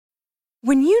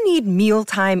When you need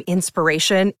mealtime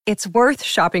inspiration, it's worth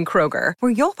shopping Kroger,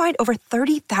 where you'll find over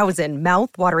 30,000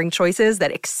 mouth-watering choices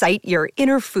that excite your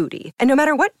inner foodie. And no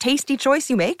matter what tasty choice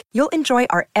you make, you'll enjoy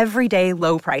our everyday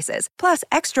low prices, plus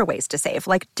extra ways to save,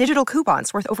 like digital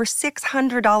coupons worth over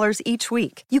 $600 each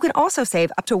week. You can also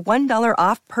save up to $1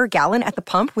 off per gallon at the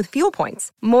pump with fuel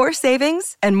points. More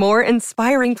savings and more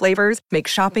inspiring flavors make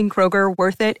shopping Kroger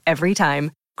worth it every time.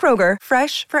 Kroger,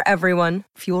 fresh for everyone.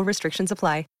 Fuel restrictions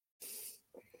apply.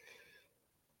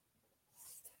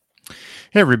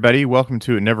 Hey, everybody. Welcome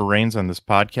to It Never Rains on this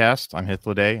podcast. I'm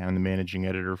Hithliday. I'm the managing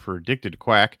editor for Addicted to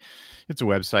Quack. It's a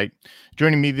website.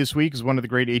 Joining me this week is one of the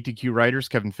great ATQ writers,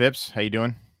 Kevin Phipps. How you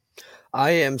doing?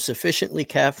 I am sufficiently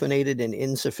caffeinated and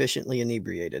insufficiently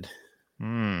inebriated.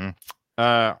 It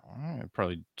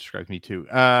probably describes me too.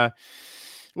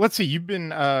 Let's see. You've been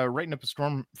writing up a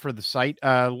storm for the site.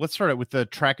 Let's start out with the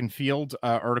track and field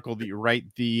article that you write.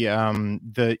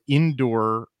 The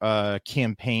indoor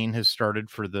campaign has started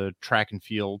for the track and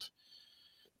field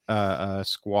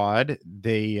squad.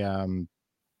 They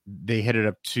headed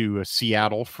up to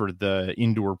Seattle for the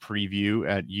indoor preview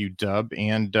at UW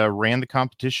and ran the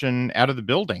competition out of the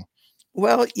building.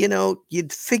 Well,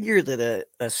 you'd figure that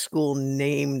a school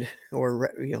named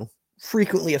or,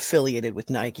 frequently affiliated with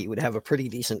Nike would have a pretty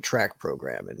decent track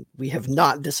program, and we have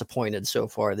not disappointed so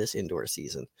far this indoor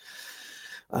season.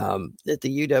 At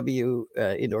the UW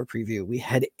indoor preview, we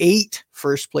had 8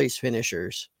 first place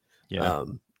finishers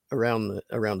around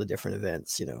the different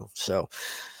events, so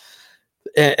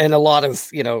and a lot of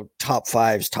top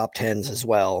 5s, top 10s as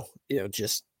well.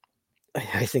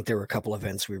 I think there were a couple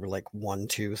events we were like 1,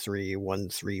 2, 3, 1,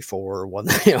 3, 4, 1,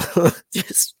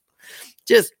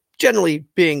 just generally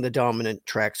being the dominant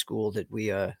track school that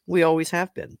we always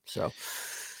have been. So,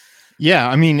 yeah,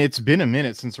 I mean, it's been a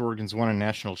minute since Oregon's won a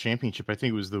national championship. I think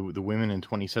it was the women in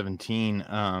 2017.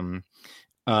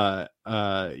 So,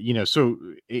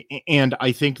 and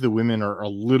I think the women are a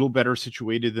little better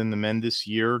situated than the men this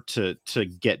year to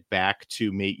get back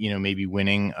to maybe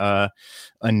winning a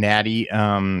natty.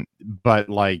 But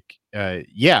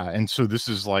and so this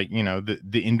is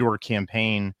the indoor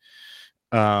campaign,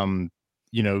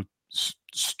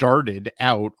 started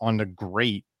out on a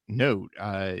great note.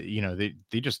 They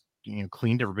just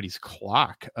cleaned everybody's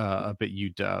clock up at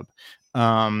UW.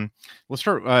 Let's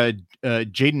start.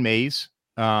 Jaden Mays,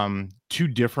 2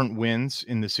 different wins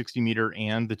in the 60 meter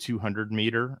and the 200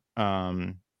 meter.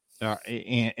 And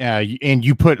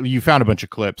you found a bunch of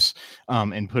clips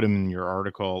and put them in your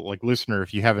article. Like, listener,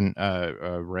 if you haven't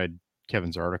read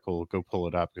Kevin's article, go pull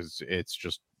it up, because it's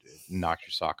just knock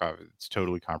your sock off. It's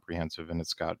totally comprehensive, and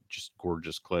it's got just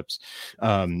gorgeous clips.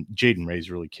 Jaden Mays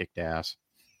really kicked ass.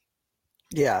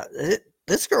 Yeah,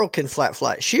 this girl can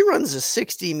fly. She runs a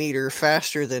 60 meter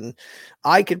faster than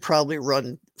I could probably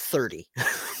run 30.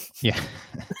 Yeah.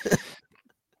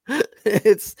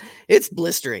 It's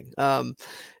blistering.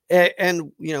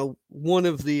 And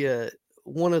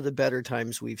one of the better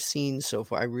times we've seen so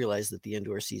far. I realize that the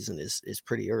indoor season is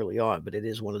pretty early on, but it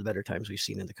is one of the better times we've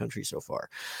seen in the country so far.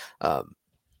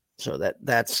 So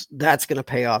that's going to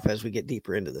pay off as we get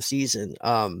deeper into the season.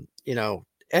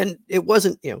 And it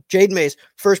wasn't, Jaden Mays,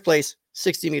 first place,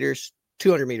 60 meters,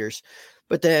 200 meters.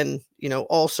 But then,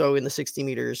 also in the 60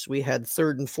 meters, we had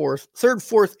third, fourth,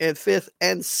 and fifth,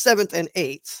 and 7th and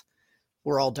 8th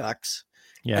were all ducks.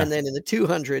 Yeah. And then in the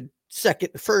 200,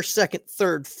 first, second,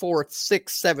 third, fourth, 6th,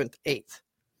 7th, 8th.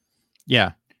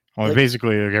 Yeah. Well,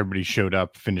 basically everybody showed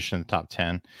up, finished in the top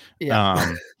 10.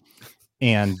 Yeah.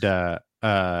 And the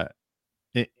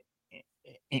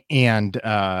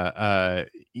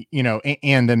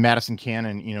Madison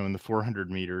Cannon, in the 400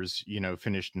 meters,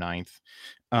 finished 9th.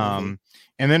 And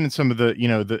then in some of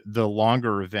the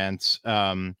longer events,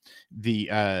 Claudia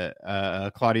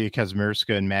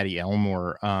Kazmierska and Maddie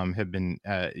Elmore have been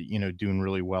doing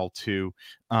really well too.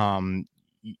 In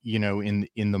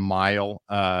the mile,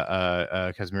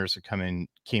 Kazmierska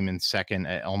came in second,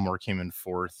 Elmore came in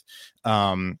fourth.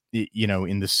 In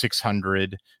the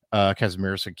 600,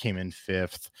 Kazmierska came in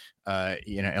fifth.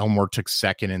 Elmore took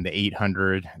second in the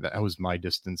 800. That was my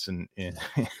distance, and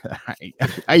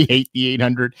I hate the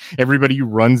 800. Everybody who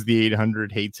runs the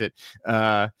 800 hates it.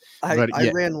 I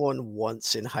ran one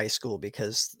once in high school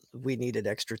because we needed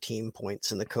extra team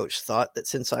points, and the coach thought that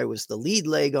since I was the lead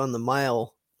leg on the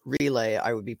mile relay,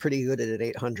 I would be pretty good at an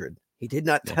 800. He did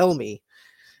not tell me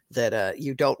that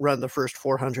you don't run the first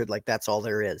 400 like that's all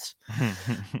there is.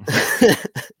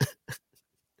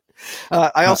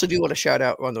 I also do want to shout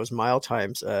out on those mile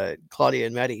times. Claudia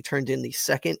and Maddie turned in the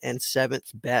 2nd and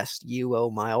 7th best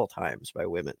UO mile times by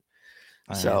women.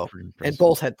 So, and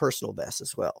both had personal bests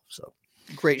as well. So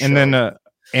great. And showing. then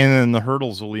And then the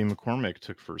hurdles, Aaliyah McCormick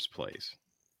took first place.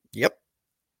 Yep.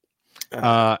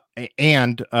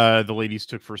 And the ladies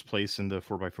took first place in the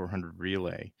 4x400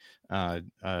 relay.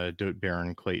 Dote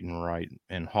Barron, Clayton Wright,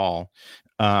 and Hall.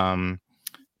 Yeah.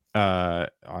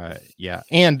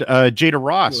 And Jada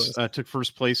Ross took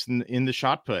first place in the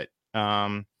shot put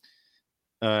and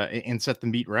set the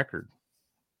meet record.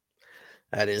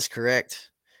 That is correct.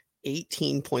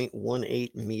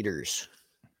 18.18 meters.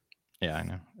 Yeah, I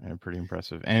know. Pretty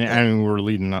impressive. And I mean, we're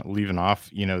leaving off,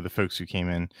 the folks who came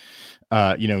in,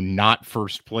 not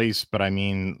first place, but I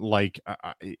mean, like,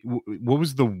 what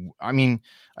was I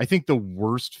think the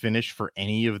worst finish for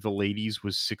any of the ladies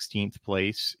was 16th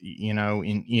place,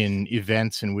 in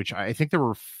events in which I think there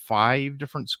were 5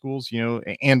 different schools,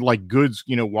 and like goods,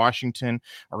 Washington,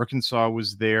 Arkansas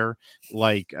was there,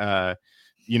 like,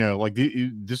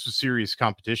 this was serious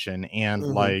competition, and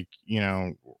like,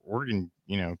 Oregon,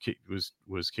 was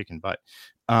kicking butt.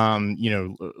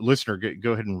 Listener,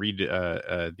 go ahead and read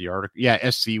the article. Yeah,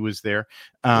 SC was there.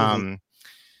 Read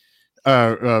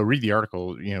the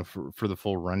article, for the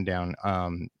full rundown.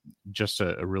 Just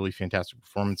a really fantastic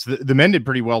performance. The men did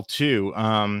pretty well too.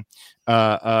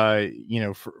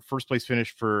 First place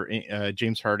finish for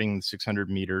James Harding, 600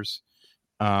 meters.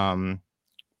 And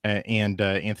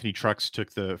Anthony Trucks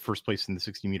took the first place in the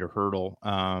 60-meter hurdle.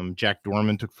 Jack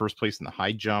Dorman took first place in the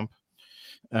high jump.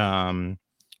 And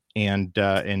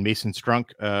Mason Strunk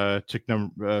took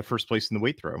first place in the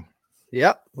weight throw.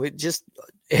 Yep.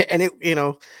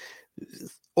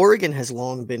 Oregon has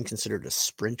long been considered a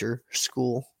sprinter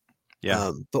school.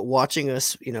 Yeah. But watching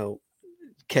us,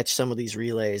 catch some of these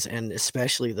relays, and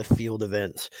especially the field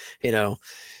events,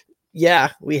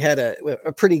 we had a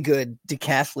pretty good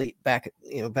decathlete back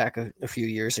a few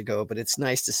years ago, but it's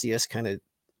nice to see us kind of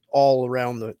all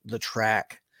around the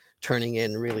track turning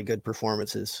in really good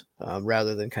performances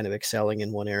rather than kind of excelling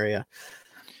in one area.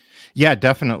 Yeah,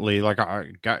 definitely. Like,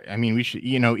 we should,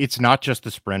 it's not just the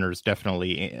sprinters.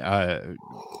 Definitely.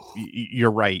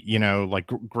 You're right. Like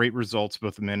great results,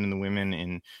 both the men and the women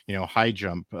in, high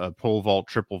jump, pole vault,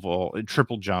 triple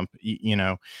jump,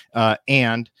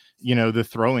 and, the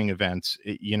throwing events,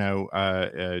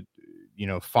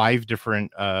 5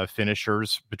 different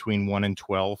finishers between 1 and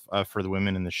 12 for the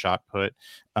women in the shot put.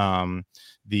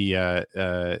 The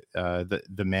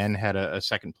men had a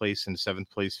second place and 7th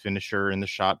place finisher in the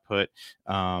shot put.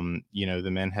 The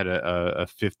men had a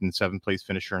 5th and 7th place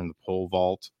finisher in the pole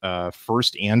vault.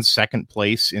 First and second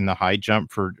place in the high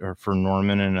jump for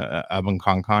Norman and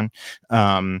Abankankan.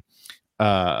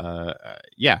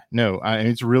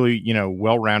 It's really,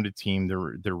 well-rounded team.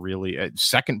 They're really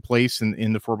second place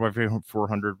in the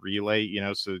 4x400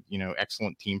 relay, so,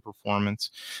 excellent team performance.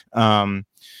 Both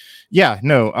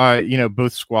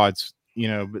squads,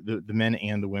 the men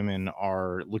and the women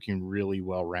are looking really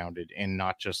well-rounded, and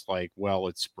not just like, well,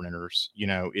 it's sprinters,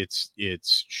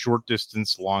 it's short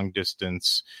distance, long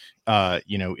distance,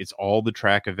 it's all the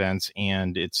track events,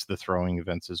 and it's the throwing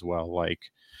events as well. Like,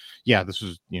 yeah, this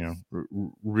was,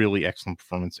 really excellent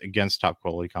performance against top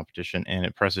quality competition, and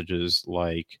it presages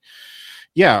like,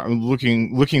 I'm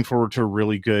looking forward to a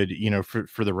really good,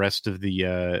 for the rest of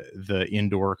the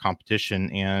indoor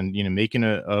competition, and, making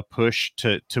a push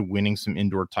to winning some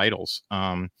indoor titles,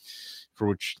 for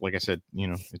which, like I said,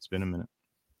 it's been a minute.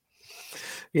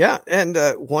 Yeah. And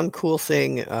one cool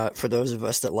thing for those of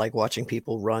us that like watching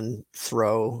people run,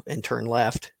 throw, and turn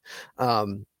left,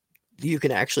 you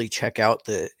can actually check out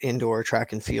the indoor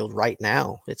track and field right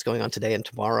now. It's going on today and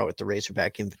tomorrow at the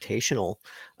Razorback Invitational.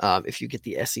 If you get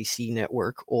the SEC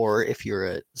network, or if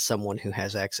you're someone who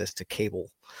has access to cable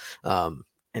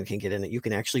and can get in it, you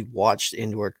can actually watch the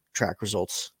indoor track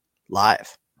results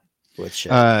live, which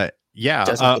doesn't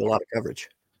get a lot of coverage.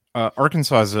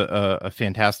 Arkansas is a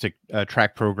fantastic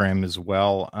track program as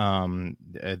well.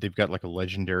 They've got like a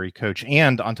legendary coach,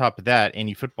 and on top of that,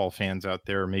 any football fans out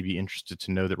there may be interested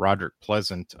to know that Roderick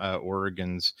Pleasant,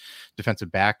 Oregon's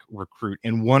defensive back recruit,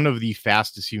 and one of the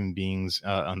fastest human beings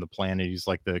on the planet. He's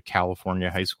like the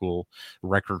California high school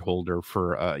record holder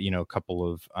for a couple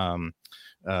of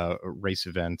race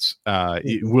events.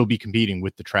 It will be competing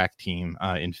with the track team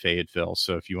in Fayetteville.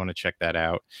 So if you want to check that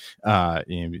out,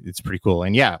 it's pretty cool.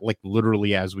 And like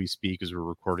literally as we speak, as we're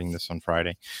recording this on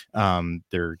Friday,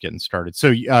 they're getting started.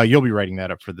 So you'll be writing that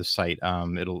up for the site.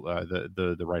 It'll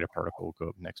the write-up article will go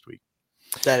up next week.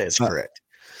 That is correct.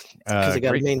 Because I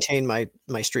got to maintain my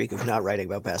streak of not writing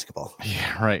about basketball.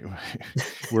 Yeah, right.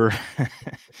 we're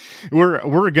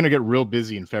gonna get real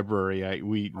busy in February.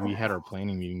 We had our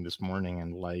planning meeting this morning,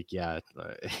 and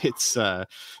it's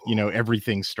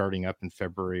everything's starting up in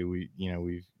February.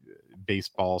 We've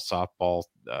baseball, softball,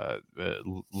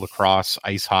 lacrosse,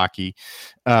 ice hockey.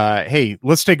 Hey,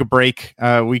 let's take a break.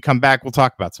 We come back, we'll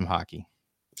talk about some hockey.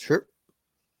 Sure.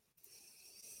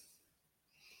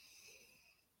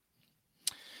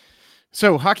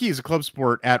 So hockey is a club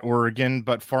sport at Oregon,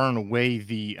 but far and away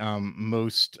the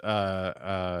most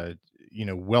well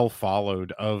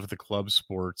followed of the club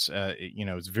sports.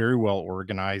 It's very well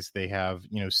organized. They have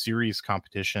serious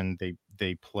competition.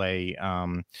 They play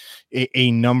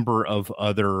a number of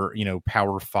other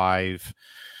Power Five.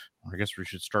 I guess we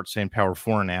should start saying Power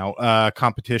Four now.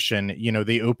 Competition.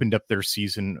 They opened up their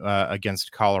season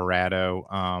against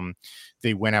Colorado.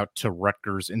 They went out to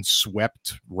Rutgers and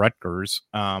swept Rutgers,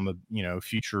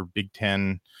 future Big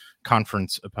Ten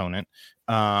conference opponent.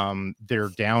 They're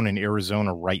down in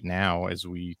Arizona right now as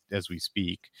we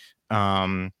speak.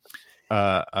 Last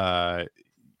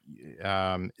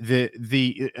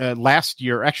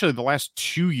year, actually the last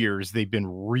 2 years, they've been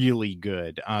really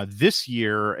good. This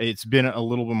year it's been a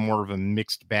little bit more of a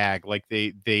mixed bag. Like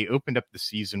they opened up the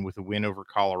season with a win over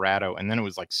Colorado, and then it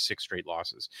was like 6 straight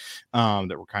losses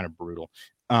that were kind of brutal.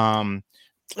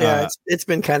 It's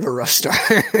been kind of a rough start.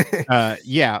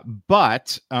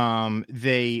 But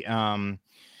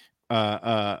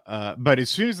but as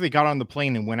soon as they got on the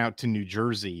plane and went out to New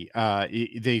Jersey,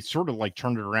 they sort of like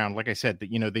turned it around. Like I said,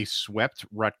 that they swept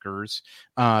Rutgers.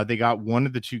 They got one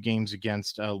of the 2 games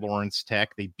against Lawrence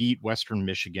Tech. They beat Western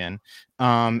Michigan.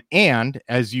 And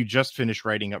as you just finished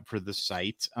writing up for the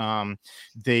site,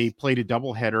 they played a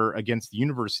doubleheader against the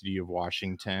University of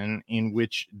Washington, in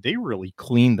which they really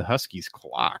cleaned the Huskies'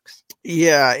 clocks.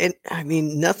 Yeah, and I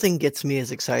mean, nothing gets me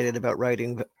as excited about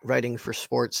writing for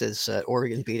sports as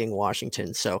Oregon beating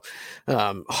Washington. So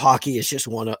hockey is just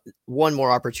one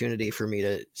more opportunity for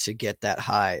me to get that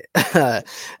high.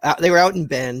 They were out in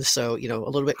Bend, so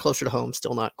a little bit closer to home,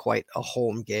 still not quite a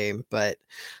home game, but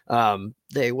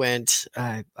they went,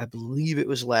 I believe it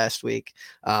was last week.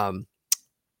 The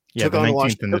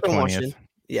 19th and the 20th.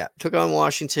 Yeah, took on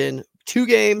Washington. 2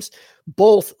 games,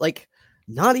 both like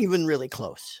not even really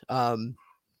close. I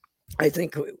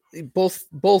think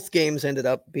both games ended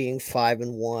up being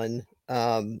 5-1.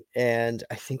 And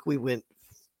I think we went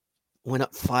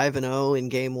up 5-0 in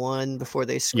game 1 before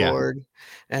they scored.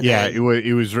 And it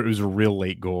was a real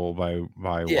late goal by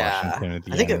Washington at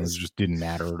the end. It just didn't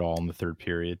matter at all in the third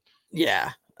period.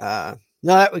 Yeah.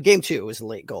 No, game 2 was a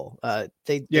late goal.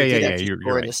 They did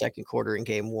score in the second quarter in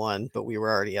game 1, but we were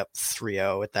already up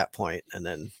 3-0 at that point, and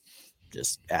then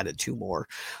just added 2 more,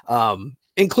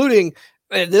 including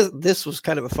this was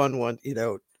kind of a fun one.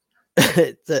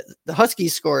 The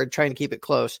Huskies scored trying to keep it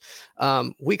close.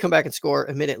 We come back and score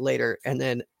a minute later, and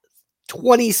then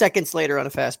 20 seconds later on a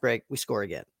fast break, we score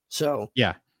again. So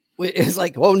it's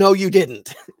like, oh no, you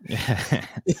didn't.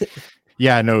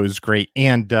 Yeah, no, it was great.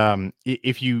 And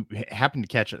if you happen to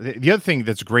catch it, the other thing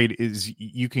that's great is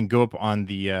you can go up on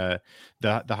the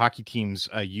hockey team's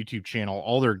YouTube channel.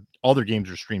 All their games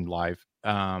are streamed live.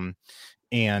 And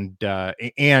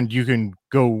you can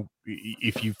go,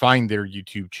 if you find their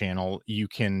YouTube channel, you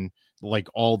can, like,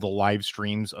 all the live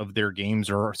streams of their games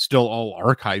are still all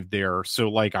archived there. So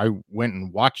like I went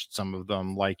and watched some of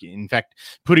them, like, in fact,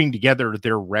 putting together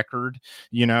their record,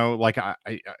 like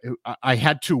I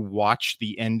had to watch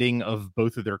the ending of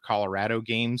both of their Colorado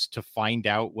games to find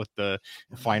out what the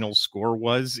final score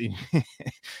was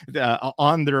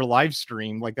on their live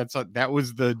stream. Like that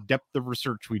was the depth of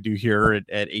research we do here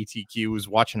at ATQ, is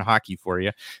watching hockey for you.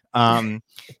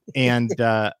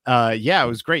 It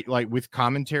was great, like with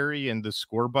commentary and the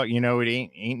score, but it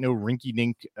ain't no rinky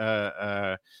dink,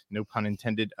 no pun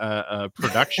intended,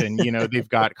 production. They've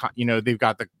got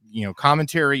the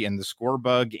commentary and the score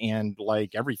bug and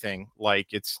like everything.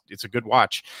 Like it's a good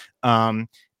watch. And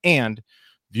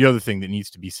the other thing that needs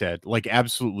to be said, like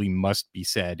absolutely must be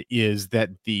said, is that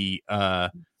the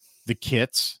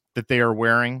kits that they are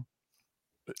wearing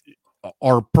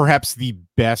are perhaps the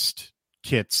best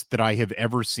kits that I have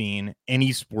ever seen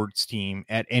any sports team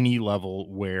at any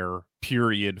level wear,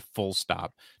 period, full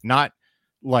stop. Not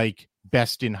like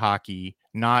best in hockey,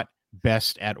 not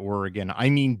best at Oregon.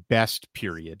 I mean best,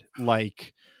 period.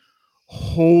 Like,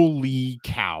 holy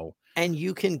cow. And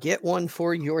you can get one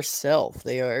for yourself.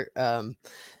 They are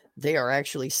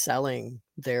actually selling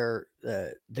their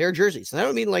jerseys. And I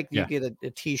don't mean like you get a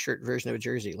t-shirt version of a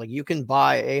jersey. Like you can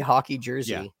buy a hockey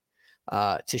jersey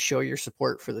to show your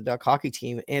support for the Duck hockey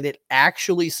team. And it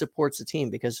actually supports the team,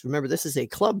 because remember, this is a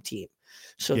club team.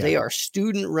 So they are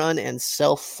student run and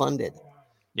self-funded.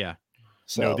 Yeah.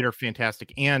 So no, they're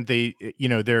fantastic. And they,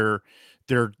 their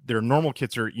normal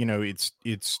kits are,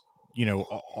 it's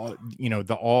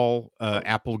the all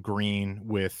apple green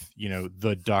with,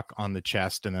 the duck on the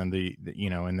chest, and then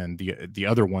the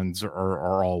other ones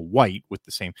are all white with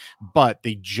the same, but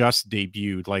they just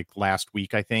debuted like last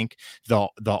week, I think, the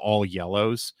all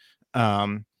yellows,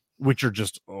 which are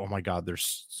just, oh my God, they're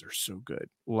so good.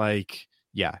 Like,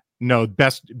 yeah, no,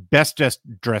 best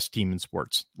dressed team in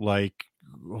sports. Like,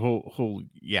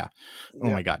 yeah. Oh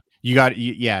my God. You got,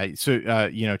 yeah. So,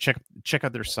 check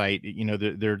out their site.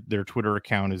 Their Twitter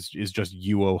account is just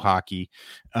UO Hockey.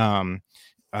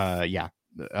 Yeah.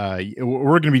 We're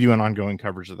going to be doing ongoing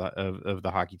coverage of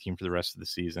the hockey team for the rest of the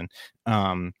season.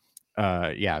 Pretty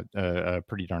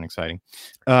darn exciting.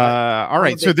 All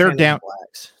right. So they're down.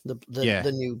 Blacks,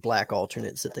 the new black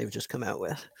alternates that they've just come out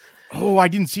with. Oh, I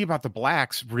didn't see about the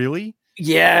blacks. Really?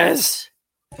 Yes.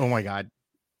 Oh my God.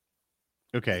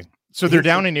 Okay. So they're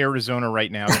down in Arizona right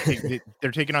now.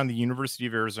 They're taking on the University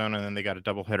of Arizona, and then they got a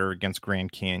doubleheader against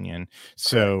Grand Canyon.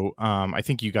 So I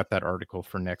think you got that article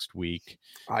for next week.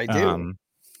 I do.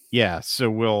 Yeah. So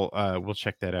we'll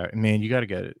check that out. Man, you got to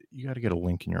get a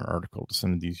link in your article to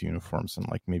some of these uniforms, and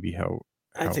like maybe how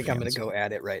I think I'm going to go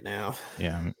at it right now.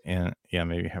 Yeah, and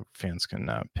maybe how fans can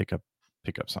pick up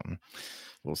something.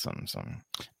 A little something.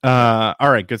 All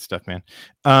right, good stuff, man.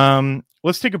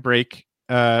 Let's take a break.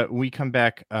 We come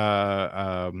back.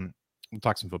 We'll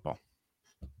talk some football.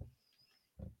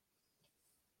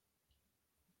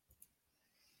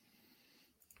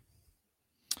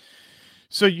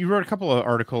 So you wrote a couple of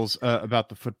articles about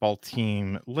the football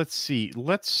team. Let's see.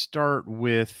 Let's start on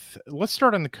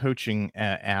the coaching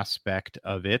aspect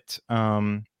of it.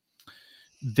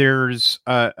 There's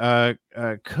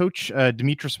Coach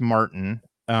Demetrius Martin.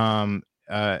 Among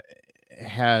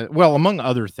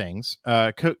other things,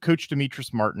 Coach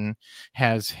Demetrius Martin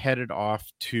has headed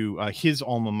off to his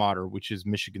alma mater, which is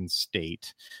Michigan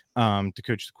State, to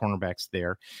coach the cornerbacks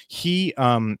there.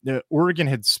 Oregon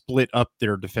had split up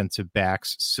their defensive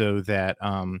backs so that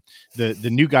the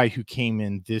new guy who came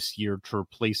in this year to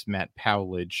replace Matt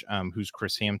Powledge, who's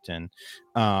Chris Hampton,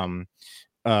 who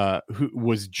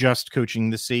was just coaching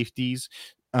the safeties.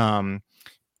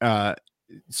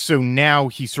 So now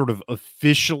he sort of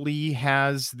officially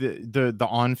has the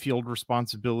on-field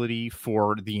responsibility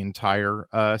for the entire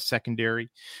secondary.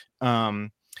 I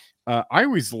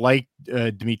always liked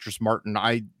Demetrius Martin.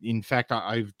 In fact,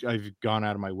 I've gone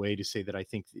out of my way to say that I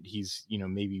think that he's,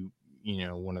 maybe,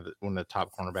 one of the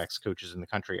top cornerbacks coaches in the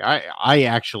country. I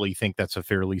actually think that's a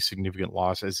fairly significant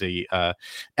loss as a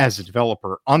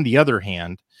developer. On the other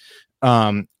hand,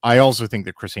 I also think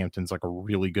that Chris Hampton's like a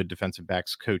really good defensive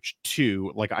backs coach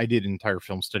too. Like, I did an entire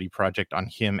film study project on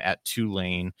him at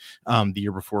Tulane the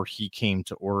year before he came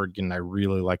to Oregon. I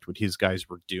really liked what his guys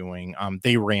were doing.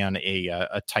 They ran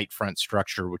a tight front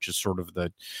structure, which is sort of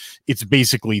it's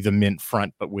basically the mint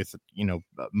front, but with,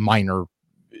 minor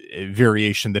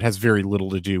variation that has very little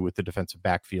to do with the defensive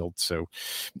backfield. So,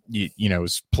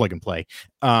 it's plug and play.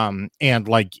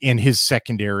 And his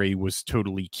secondary was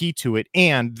totally key to it.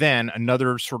 And then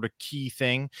another sort of key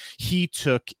thing, he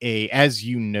took as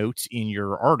you note in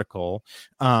your article,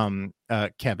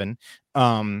 Kevin,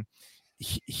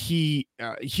 he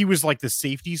was like the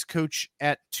safeties coach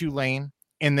at Tulane.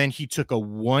 And then he took a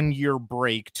 1-year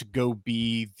break to go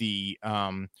be the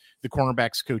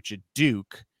cornerbacks coach at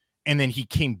Duke. And then he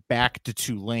came back to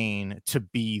Tulane to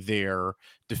be their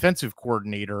defensive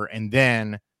coordinator, and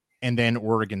then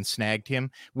Oregon snagged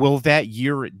him. Well, that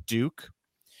year at Duke,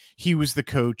 he was the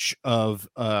coach of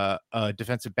a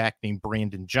defensive back named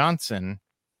Brandon Johnson.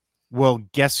 Well,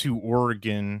 guess who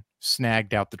Oregon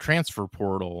snagged out the transfer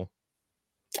portal?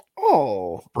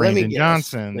 Oh, Brandon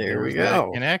Johnson. There we go.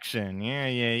 Connection.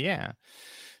 Yeah.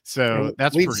 So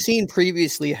we've seen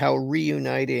previously how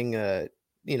reuniting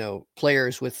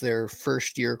players with their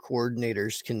first year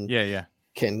coordinators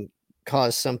can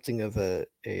cause something of a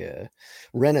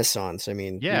renaissance. I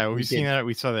mean, we've seen that.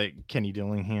 We saw that Kenny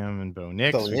Dillingham and Bo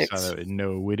Nix. We saw that with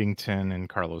Noah Whittington and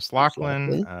Carlos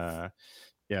Lachlan.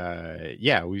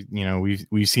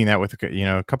 We've seen that with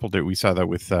a couple. We saw that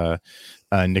with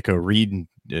Nico Reed and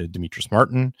Demetrius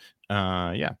Martin.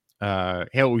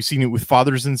 We've seen it with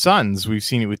fathers and sons. We've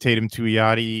seen it with Tatum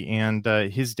Tuioti and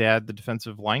his dad, the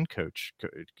defensive line coach,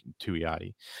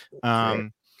 Tuioti.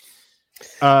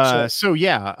 So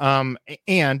yeah,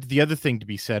 and the other thing to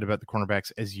be said about the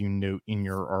cornerbacks, as you note in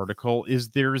your article, is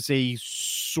there's a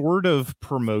sort of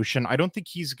promotion. I don't think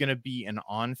he's going to be an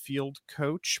on-field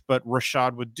coach, but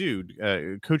Rashad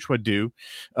Wadood, Coach Wadood,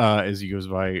 as he goes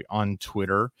by on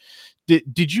Twitter.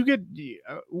 Did you get?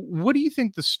 What do you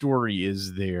think the story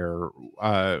is there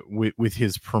with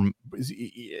his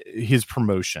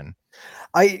promotion?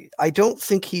 I don't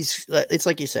think he's. It's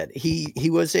like you said. He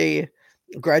was a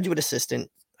graduate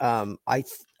assistant. I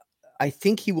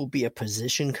think he will be a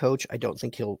position coach. I don't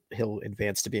think he'll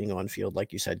advance to being on field,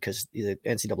 like you said, because the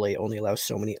NCAA only allows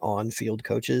so many on field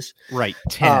coaches. Right,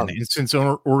 10. And since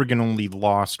Oregon only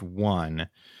lost one,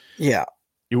 yeah,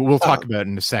 we'll talk about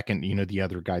in a second. You know, the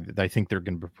other guy that I think they're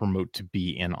going to promote to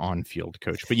be an on field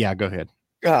coach. But yeah, go ahead.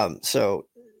 So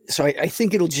I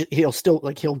think he'll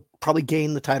probably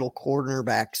gain the title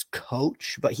cornerbacks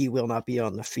coach, but he will not be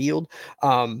on the field.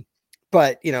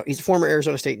 But, you know, he's a former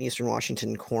Arizona State and Eastern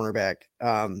Washington cornerback.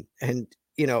 And,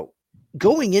 you know,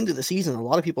 going into the season, a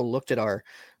lot of people looked at our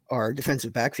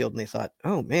defensive backfield and they thought,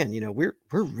 oh man, you know, we're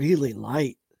really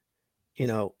light, you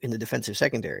know, in the defensive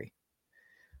secondary.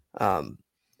 And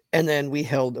then we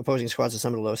held opposing squads to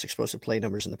some of the lowest explosive play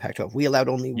numbers in the Pac-12. We allowed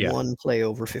only one play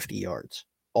over 50 yards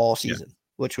all season,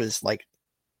 which was like,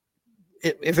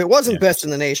 if it wasn't best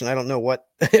in the nation, I don't know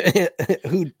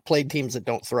who played teams that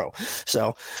don't throw.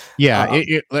 So,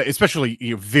 especially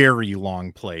very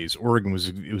long plays. Oregon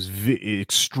was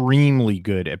extremely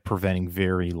good at preventing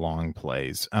very long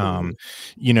plays.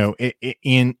 You know,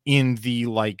 in the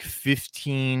like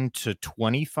 15 to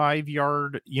 25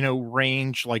 yard, you know,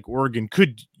 range, like Oregon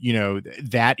could, you know,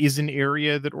 that is an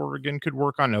area that Oregon could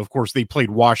work on. Now, of course, they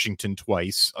played Washington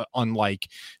twice, unlike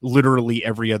literally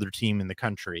every other team in the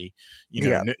country. You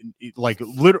know,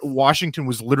 Washington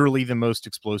was literally the most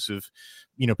explosive,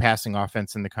 you know, passing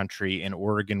offense in the country, and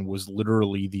Oregon was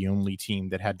literally the only team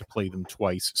that had to play them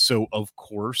twice. So of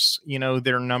course, you know,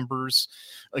 their numbers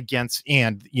against,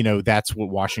 and you know, that's what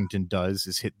Washington does,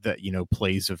 is hit the, you know,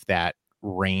 plays of that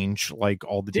range like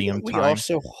all the damn time.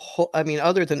 Also, I mean,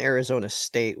 other than Arizona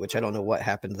State, which I don't know what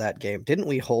happened to that game, didn't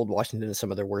we hold Washington to some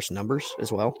of their worst numbers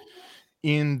as well?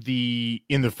 In the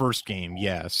first game,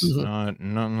 yes. Not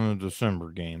in the December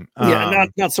game.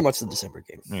 Not so much the December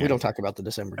game. We don't talk about the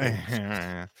December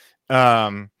game.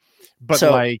 But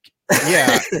so, like,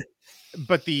 yeah,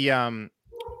 but the and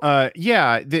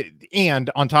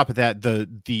on top of that,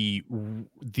 the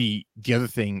other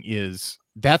thing is,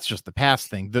 that's just the pass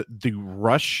thing.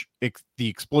 The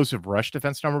explosive rush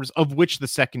defense numbers, of which the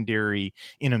secondary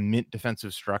in a mint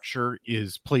defensive structure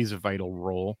plays a vital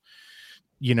role.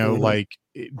 You know, like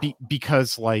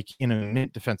because like in a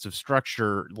mint defensive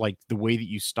structure, like the way that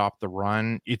you stop the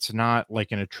run, it's not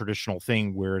like in a traditional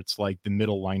thing where it's like the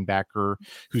middle linebacker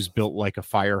who's built like a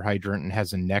fire hydrant and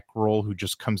has a neck roll who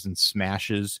just comes and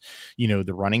smashes, you know,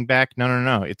 the running back.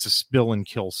 No. It's a spill and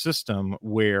kill system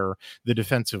where the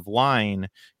defensive line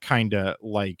kind of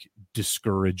like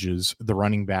discourages the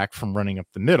running back from running up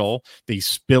the middle. They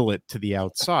spill it to the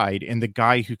outside, and the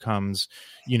guy who comes,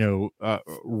 you know,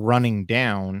 running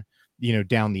down, you know,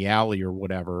 down the alley or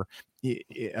whatever,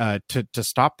 to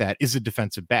stop that is a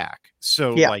defensive back.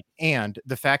 So like, and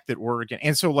the fact that Oregon,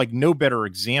 and so like no better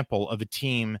example of a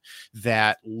team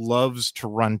that loves to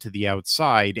run to the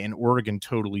outside, and Oregon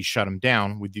totally shut them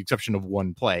down with the exception of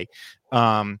one play,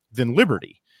 than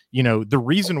Liberty. You know, the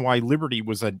reason why Liberty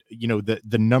was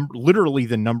literally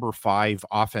the number 5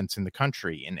 offense in the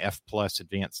country in F+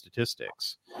 advanced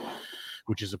statistics,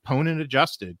 which is opponent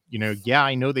adjusted. You know,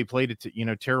 I know they played it, you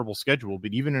know, terrible schedule,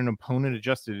 but even in opponent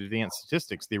adjusted advanced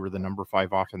statistics, they were the number 5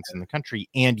 offense in the country.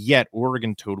 And yet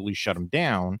Oregon totally shut them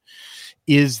down.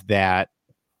 Is that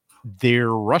their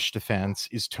rush defense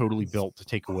is totally built to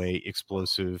take away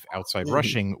explosive outside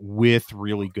rushing with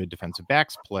really good defensive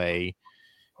backs play.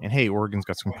 And hey, Oregon's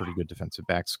got some pretty good defensive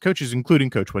backs coaches,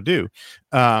 including Coach Wadood.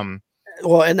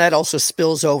 Well, and that also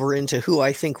spills over into who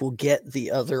I think will get the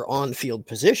other on-field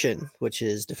position, which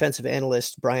is defensive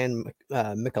analyst Brian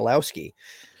Michalowski.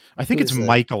 I think it's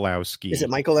Michalowski. Is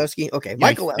it Michalowski? Okay,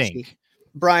 yeah, Michalowski.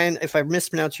 Brian, if I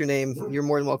mispronounce your name, you're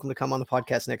more than welcome to come on the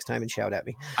podcast next time and shout at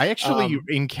me. I actually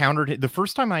encountered the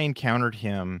first time I encountered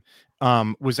him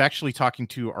was actually talking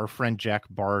to our friend Jack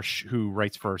Barsh, who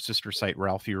writes for our sister site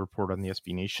Ralphie Report on the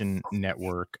SB Nation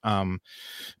network,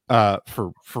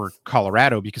 for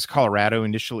Colorado, because Colorado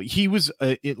initially, he was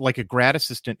like a grad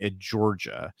assistant at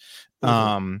Georgia,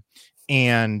 and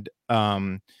then,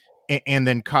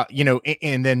 you know,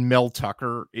 and then Mel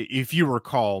Tucker, if you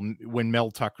recall, when Mel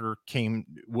Tucker came,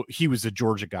 he was a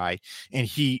Georgia guy, and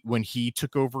when he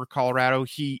took over Colorado,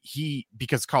 he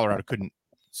because Colorado couldn't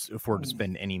afford to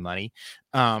spend any money.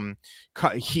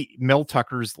 Mel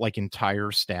Tucker's like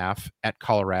entire staff at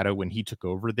Colorado when he took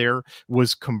over there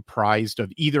was comprised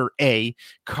of either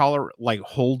like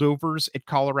holdovers at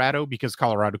Colorado, because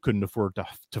Colorado couldn't afford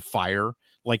to fire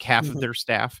like half of their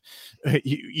staff,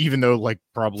 even though like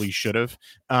probably should have.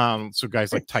 So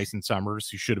guys like Tyson Summers,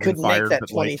 who should have been fired, make that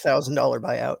 $20,000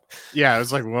 buyout. Yeah, it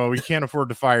was like, well, we can't afford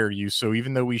to fire you, so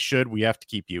even though we should, we have to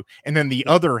keep you. And then the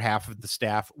other half of the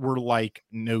staff were like,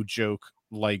 no joke,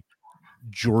 like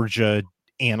Georgia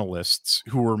analysts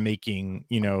who were making,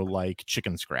 like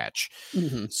chicken scratch.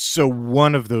 So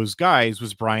one of those guys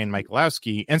was Brian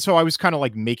Michalowski, and so I was kind of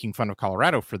like making fun of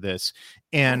Colorado for this.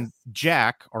 And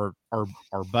Jack, our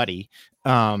buddy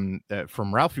from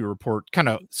Ralphie Report, kind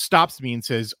of stops me and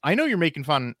says, I know you're making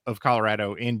fun of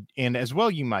Colorado, and as well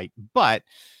you might, but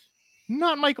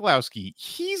not Michalowski.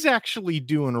 He's actually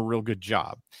doing a real good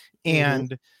job.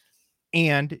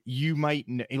 And you might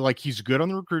like, he's good on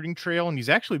the recruiting trail, and he's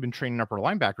actually been training upper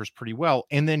linebackers pretty well.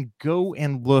 And then go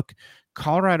and look,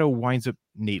 Colorado winds up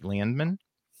Nate Landman,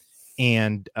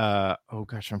 and oh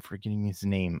gosh, I'm forgetting his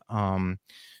name.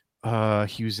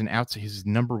 He was an outside, his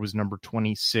number was number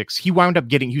 26. He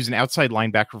was an outside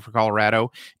linebacker for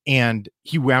Colorado, and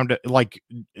he wound up like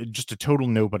just a total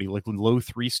nobody, like low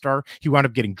 3-star. He wound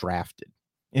up getting drafted,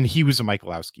 and he was a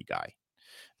Michalowski guy.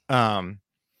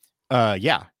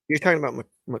 Yeah. You're talking about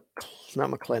not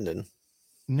McClendon.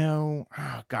 No.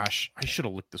 Oh gosh, I should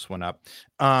have looked this one up.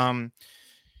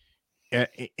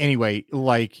 Anyway,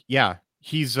 like, yeah,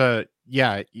 he's so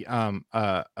yeah,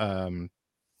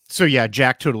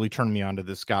 Jack totally turned me on to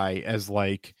this guy as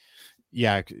like,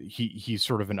 yeah, he's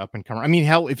sort of an up and comer. I mean,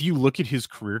 hell, if you look at his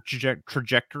career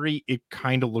trajectory, it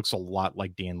kind of looks a lot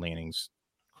like Dan Lanning's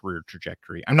career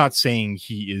trajectory. I'm not saying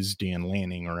he is Dan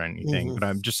Lanning or anything, but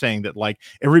I'm just saying that like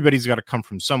everybody's got to come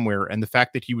from somewhere. And the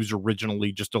fact that he was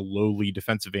originally just a lowly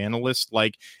defensive analyst,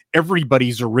 like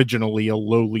everybody's originally a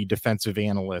lowly defensive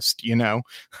analyst, Yeah.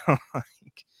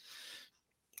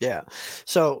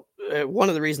 So one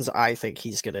of the reasons I think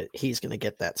he's gonna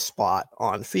get that spot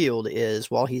on field is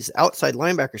while he's outside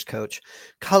linebackers coach,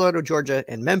 Colorado, Georgia,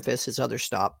 and Memphis, his other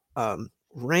stop,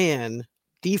 ran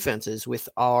defenses with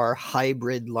our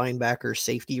hybrid linebacker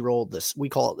safety role. We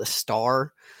call it the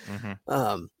star.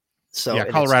 So yeah,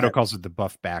 Colorado calls it the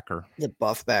buff backer. The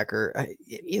buff backer.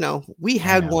 We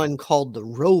had one called the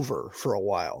Rover for a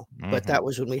while, but that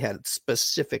was when we had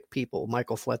specific people.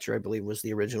 Michael Fletcher, I believe, was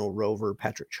the original Rover.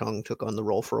 Patrick Chung took on the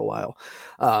role for a while.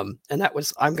 And that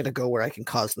was, I'm going to go where I can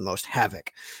cause the most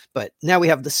havoc. But now we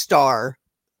have the star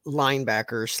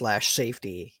linebacker /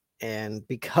 safety. And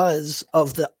because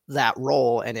of that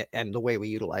role and the way we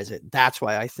utilize it, that's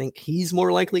why I think he's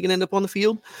more likely going to end up on the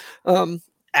field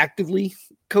actively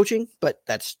coaching. But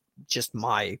that's just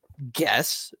my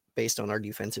guess based on our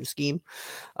defensive scheme.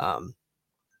 Davion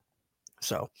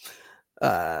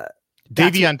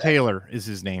Taylor is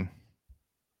his name.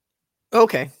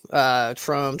 Okay.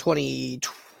 From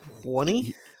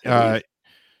 2020?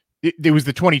 It was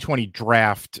the 2020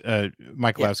 draft.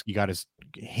 Michalowski got his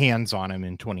hands on him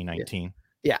in 2019.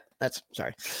 Yeah, that's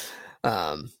sorry.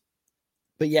 But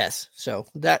yes, so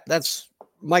that's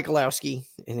Michalowski,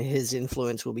 and his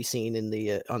influence will be seen in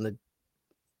the on the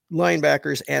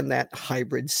linebackers and that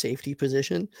hybrid safety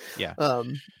position. Yeah.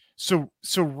 So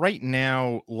right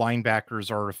now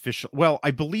linebackers are official. Well, I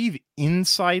believe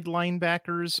inside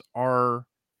linebackers are.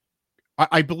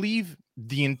 I believe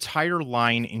the entire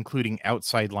line, including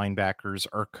outside linebackers,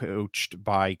 are coached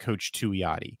by Coach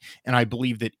Tuioti. And I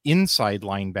believe that inside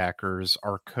linebackers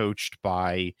are coached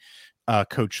by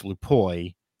Coach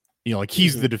Lupoy. Like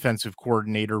he's the defensive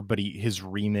coordinator, but his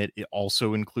remit, it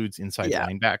also includes inside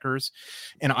linebackers.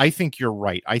 And I think you're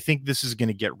right. I think this is going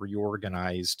to get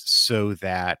reorganized so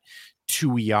that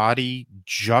Tuioti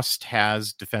just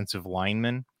has defensive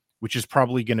linemen, which is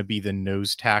probably going to be the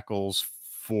nose tackles,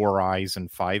 4 eyes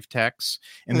and 5 techs.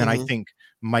 And then I think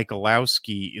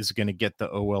Michalowski is going to get the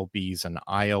OLBs and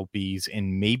ILBs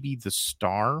and maybe the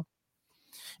star.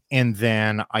 And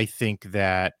then I think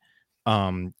that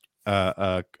Coach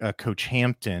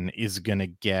Hampton is going to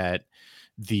get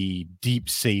the deep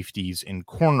safeties and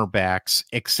cornerbacks,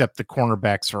 except the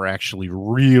cornerbacks are actually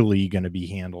really going to be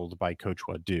handled by Coach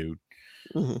Wadood.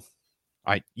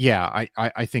 I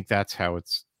think that's how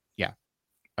it's.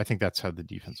 I think that's how the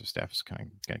defensive staff is kind of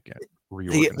going to get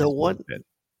reorganized.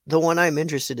 The one I'm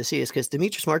interested to see is because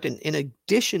Demetrius Martin, in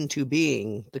addition to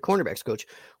being the cornerbacks coach,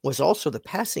 was also the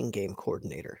passing game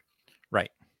coordinator. Right.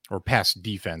 Or pass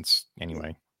defense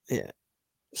anyway. Yeah.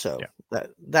 So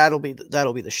that'll be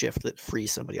the shift that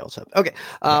frees somebody else up. Okay.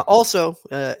 Also,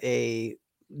 a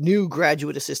new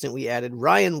graduate assistant we added,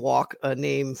 Ryan Walk, a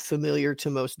name familiar to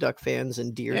most Duck fans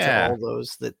and dear to all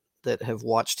those that have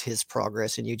watched his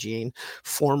progress in Eugene.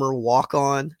 Former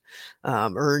walk-on,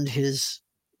 earned his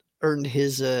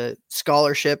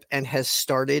scholarship and has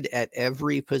started at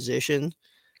every position.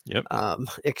 Yep.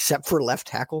 Except for left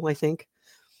tackle, I think.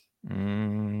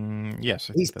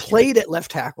 Yes, he's played at left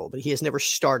tackle, but he has never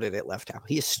started at left tackle.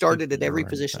 He has started at every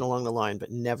position along the line, but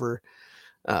never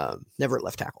at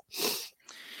left tackle.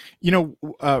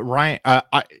 Ryan.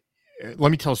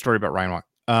 Let me tell a story about Ryan Walk.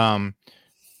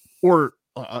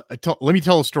 Let me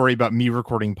tell a story about me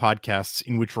recording podcasts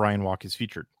in which Ryan Walk is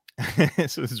featured. So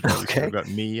this is really okay. About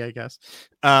me, I guess.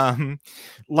 I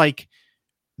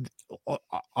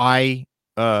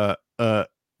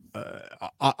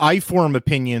form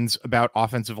opinions about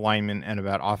offensive linemen and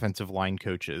about offensive line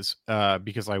coaches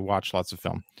because I watch lots of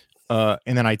film.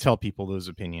 And then I tell people those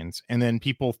opinions, and then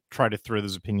people try to throw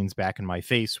those opinions back in my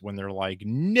face when they're like,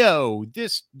 no,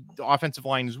 this offensive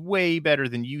line is way better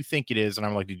than you think it is. And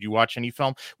I'm like, did you watch any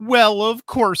film? Well, of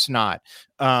course not.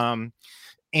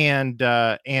 And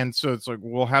so it's like,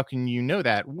 well, how can you know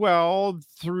that? Well,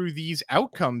 through these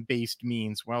outcome-based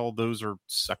means. Well, those are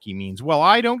sucky means. Well,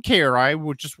 I don't care. I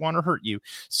would just want to hurt you.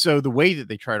 So the way that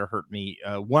they try to hurt me,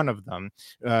 one of them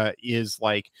is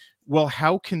like, well,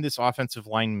 how can this offensive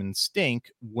lineman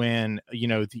stink when,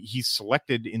 he's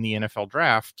selected in the NFL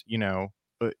draft,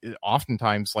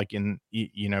 oftentimes like in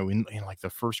like the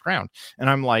first round. And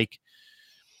I'm like,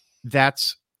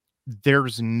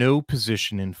 there's no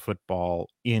position in football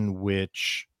in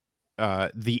which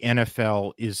the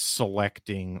NFL is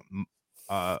selecting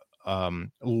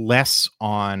less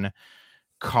on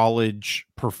college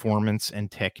performance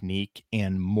and technique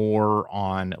and more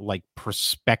on like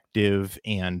perspective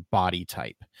and body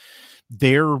type.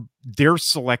 They're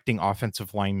selecting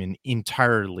offensive linemen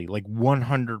entirely, like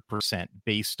 100%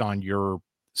 based on your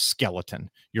skeleton,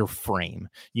 your frame,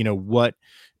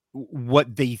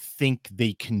 what they think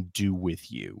they can do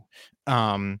with you.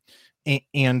 And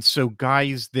so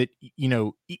guys that,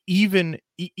 even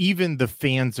the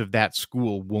fans of that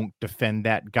school won't defend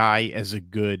that guy as a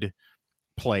good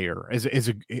player, as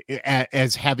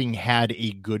having had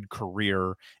a good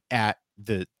career at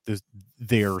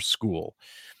their school,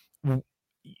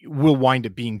 will wind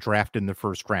up being drafted in the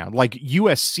first round. Like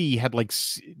USC had like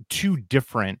two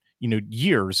different,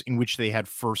 years in which they had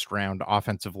first round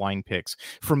offensive line picks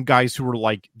from guys who were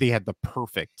like, they had the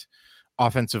perfect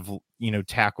offensive,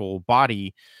 tackle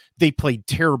body. They played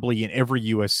terribly, and every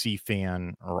USC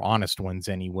fan, or honest ones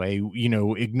anyway,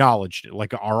 acknowledged it.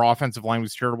 Like, our offensive line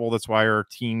was terrible. That's why our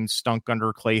team stunk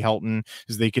under Clay Helton,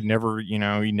 because they could never,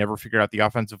 he never figured out the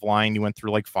offensive line. He went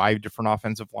through like 5 different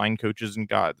offensive line coaches, and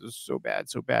God, this is so bad.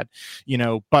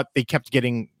 But they kept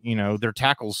getting, their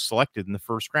tackles selected in the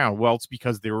first round. Well, it's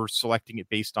because they were selecting it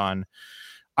based on,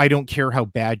 I don't care how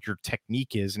bad your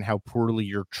technique is and how poorly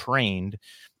you're trained.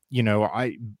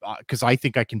 Because I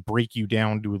think I can break you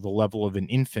down to the level of an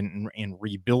infant and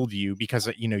rebuild you, because,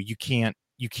 you can't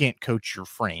coach your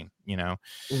frame,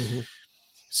 Mm-hmm.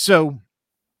 So,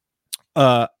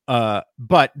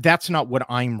 but that's not what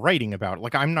I'm writing about.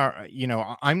 Like, I'm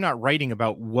not writing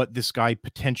about what this guy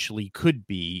potentially could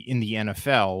be in the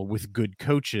NFL with good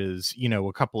coaches,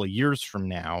 a couple of years from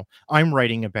now. I'm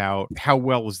writing about how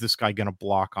well is this guy going to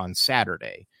block on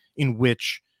Saturday, in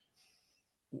which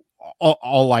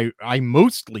all I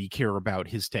mostly care about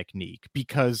his technique,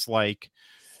 because like,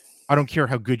 I don't care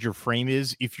how good your frame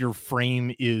is. If your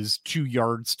frame is 2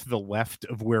 yards to the left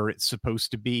of where it's supposed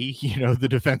to be, the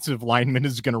defensive lineman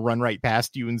is going to run right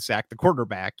past you and sack the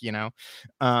quarterback, or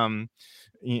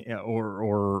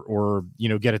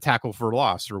get a tackle for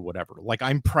loss or whatever. Like,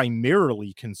 I'm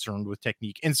primarily concerned with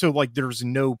technique. And so like, there's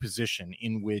no position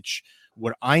in which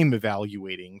what I'm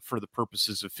evaluating for the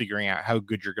purposes of figuring out how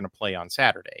good you're going to play on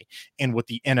Saturday, and what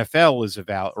the NFL is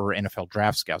or NFL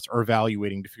draft scouts are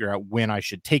evaluating to figure out when I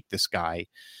should take this guy,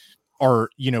 are,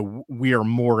 we are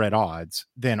more at odds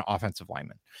than offensive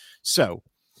linemen. So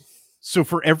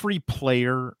for every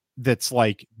player that's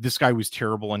like, this guy was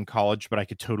terrible in college, but I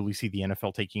could totally see the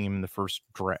NFL taking him in the first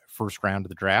round of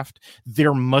the draft,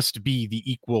 there must be the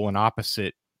equal and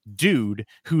opposite dude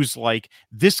who's like,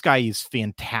 this guy is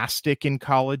fantastic in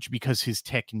college because his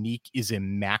technique is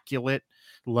immaculate.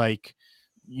 Like,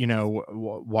 while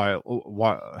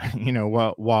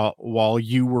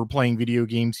you were playing video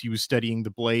games, he was studying the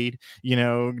blade,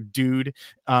 dude.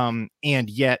 And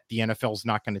yet the NFL's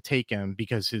not going to take him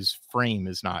because his frame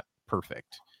is not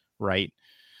perfect. Right.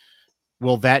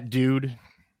 Well, that dude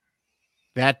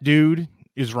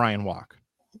is Ryan Walk.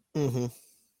 Mm-hmm.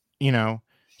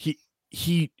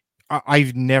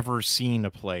 I've never seen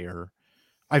a player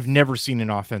I've never seen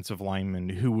an offensive lineman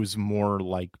who was more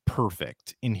like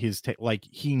perfect in his like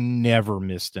he never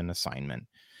missed an assignment.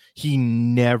 He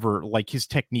never, like, his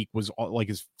technique was like,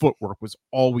 his footwork was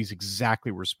always exactly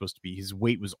where it's supposed to be. His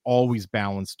weight was always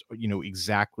balanced,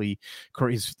 exactly.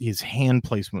 His hand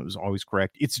placement was always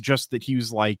correct. It's just that he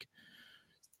was like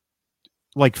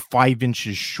 5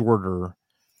 inches shorter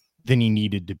than he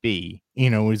needed to be.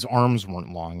 His arms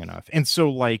weren't long enough. And so,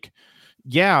 like,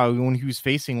 yeah, when he was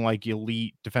facing like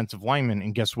elite defensive linemen,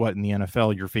 and guess what? In the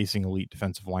NFL, you're facing elite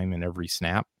defensive linemen every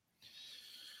snap.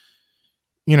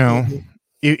 Mm-hmm.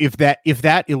 If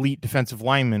that elite defensive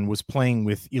lineman was playing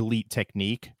with elite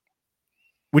technique,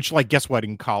 which, like, guess what?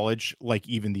 In college, like,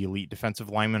 even the elite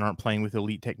defensive linemen aren't playing with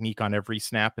elite technique on every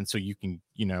snap. And so you can,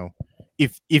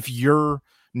 if you're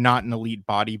not an elite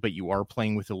body, but you are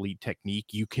playing with elite technique,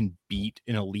 you can beat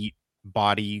an elite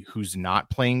body who's not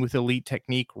playing with elite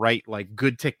technique, right? Like,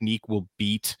 good technique will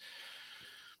beat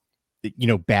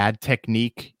bad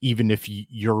technique, even if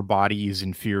your body is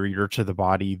inferior to the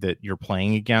body that you're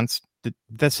playing against.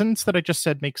 The sentence that I just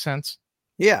said makes sense.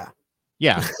 Yeah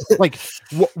Like,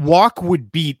 Walk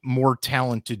would beat more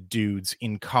talented dudes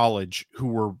in college who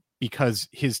were, because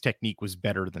his technique was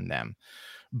better than them.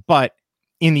 But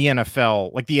in the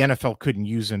NFL, like, the NFL couldn't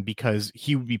use him because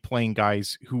he would be playing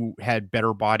guys who had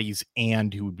better bodies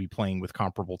and who would be playing with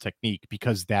comparable technique,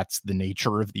 because that's the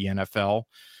nature of the NFL,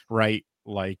 right?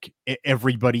 Like,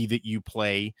 everybody that you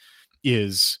play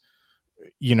is,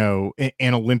 an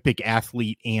Olympic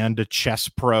athlete and a chess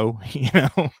pro,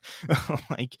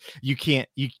 like, you can't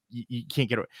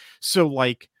get away.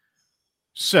 So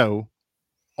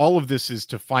all of this is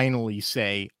to finally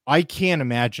say, I can't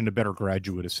imagine a better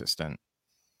graduate assistant,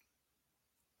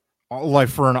 like,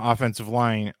 for an offensive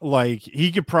line. Like,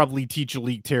 he could probably teach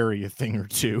Alik Terry a thing or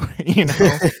two, and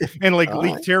like,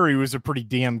 Alik right. Terry was a pretty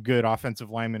damn good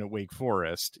offensive lineman at Wake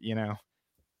Forest, Yeah.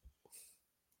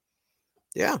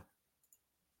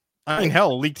 I mean,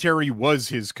 hell, Alik Terry was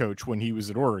his coach when he was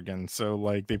at Oregon, so,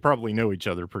 like, they probably know each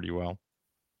other pretty well.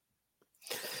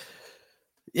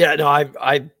 Yeah, no,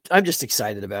 I'm just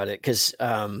excited about it because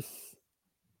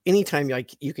anytime,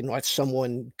 like, you can watch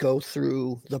someone go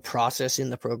through the process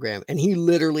in the program, and he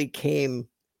literally came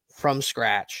from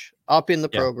scratch up in the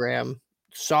Yeah. program,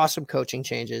 saw some coaching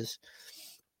changes,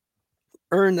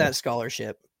 earned that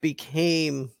scholarship,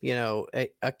 became,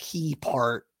 a key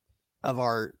part of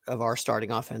our starting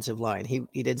offensive line. He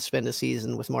did spend a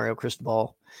season with Mario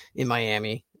Cristobal in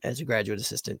Miami as a graduate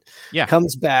assistant. Yeah.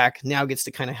 Comes back, now gets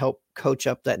to kind of help coach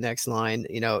up that next line.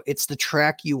 It's the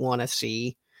track you want to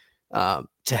see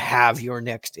to have your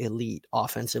next elite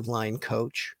offensive line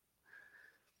coach.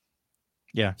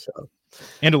 Yeah. So,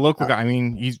 and a local guy. I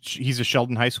mean, he's a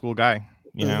Sheldon High School guy.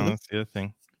 Mhm. That's the other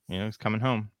thing. He's coming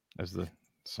home, as the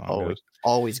song goes.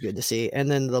 Always good to see.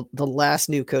 And then the last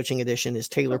new coaching addition is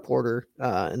Taylor Porter,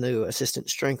 a new assistant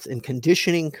strength and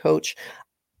conditioning coach.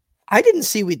 I didn't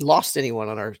see we'd lost anyone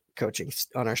on our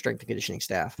strength and conditioning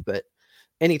staff, but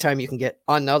anytime you can get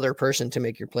another person to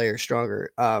make your players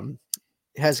stronger,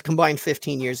 has combined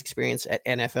 15 years experience at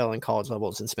NFL and college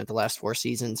levels and spent the last 4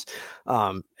 seasons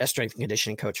as strength and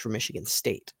conditioning coach for Michigan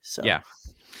State. So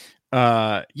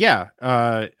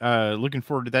looking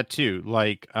forward to that too.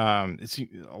 Like, it's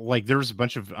like there's a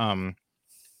bunch of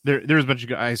there's a bunch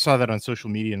of, I saw that on social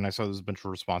media, and I saw there's a bunch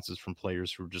of responses from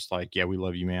players who were just like, yeah, we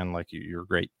love you, man, like, you're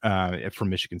great, from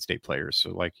Michigan State players. So,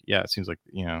 like, yeah, it seems like,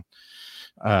 it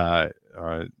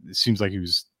seems like he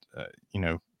was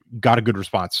got a good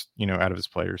response, out of his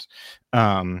players.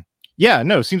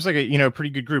 Seems like a, pretty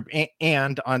good group,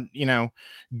 and on,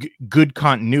 good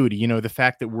continuity, the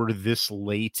fact that we're this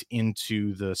late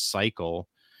into the cycle,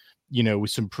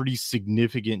 with some pretty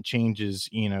significant changes,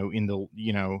 in the,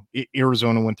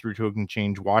 Arizona went through a coaching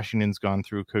change. Washington's gone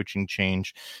through a coaching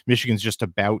change. Michigan's just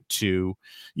about to,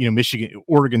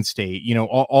 Oregon State,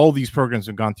 all these programs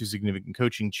have gone through significant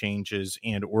coaching changes,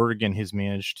 and Oregon has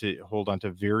managed to hold on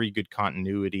to very good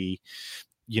continuity,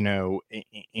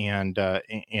 and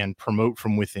promote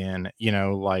from within,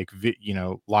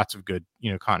 lots of good,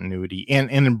 continuity, and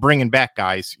then bringing back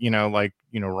guys, like,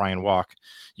 Ryan Walk,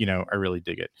 I really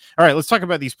dig it. All right, let's talk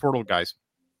about these portal guys.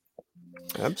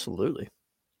 Absolutely.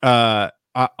 I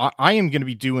am going to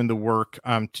be doing the work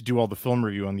to do all the film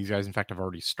review on these guys. In fact, I've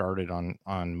already started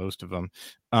on most of them.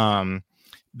 I've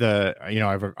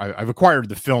acquired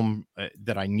the film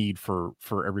that I need for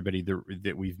everybody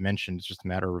that we've mentioned. It's just a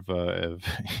matter of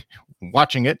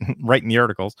watching it, writing the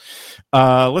articles.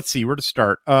 Let's see where to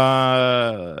start.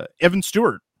 Evan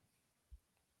Stewart.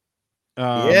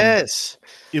 Yes.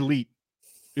 Elite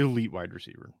wide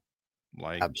receiver.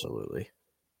 Like, absolutely.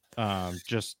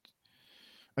 Just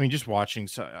I mean, just watching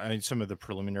some of the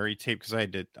preliminary tape, because I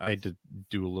had to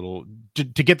do a little to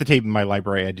get the tape in my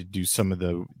library. I had to do some of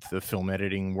the film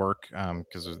editing work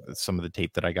because some of the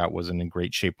tape that I got wasn't in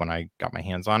great shape when I got my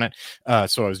hands on it.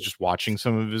 So I was just watching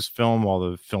some of his film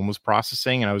while the film was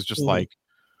processing, and I was just like,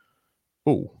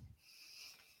 oh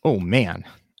man,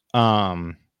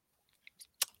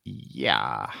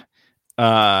 yeah.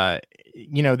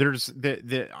 There's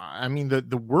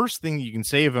the worst thing you can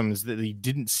say of him is that he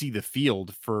didn't see the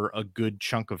field for a good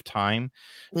chunk of time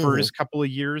for his couple of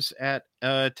years at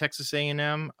Texas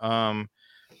A&M,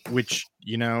 which,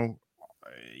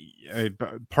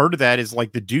 part of that is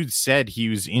like the dude said he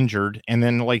was injured, and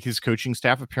then like his coaching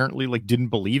staff apparently like didn't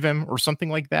believe him or something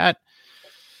like that.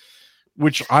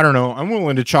 Which I don't know. I'm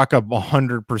willing to chalk up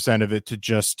 100% of it to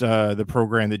just the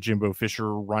program that Jimbo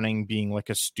Fisher running being like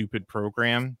a stupid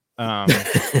program.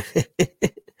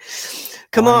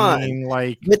 Come on,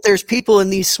 but there's people in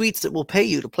these suites that will pay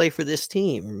you to play for this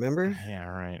team. Remember? Yeah,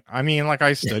 right. I mean, like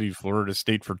I studied Florida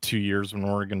State for 2 years when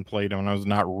Oregon played them, and I was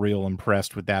not real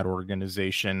impressed with that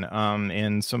organization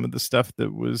and some of the stuff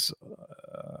that was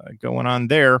going on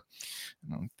there.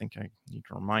 I don't think I need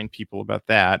to remind people about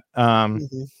that.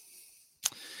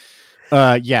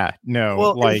 Well,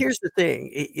 here's the thing.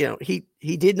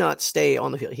 He did not stay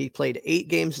on the field. He played 8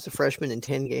 games as a freshman and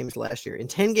 10 games last year. In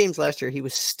 10 games last year, he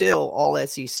was still all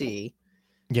SEC.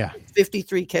 Yeah.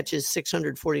 53 catches,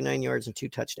 649 yards, and 2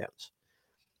 touchdowns.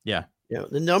 Yeah.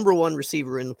 The number one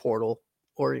receiver in the portal.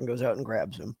 Oregon goes out and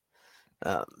grabs him.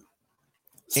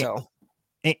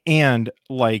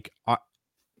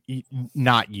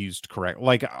 Not used correct.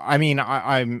 Like, I mean,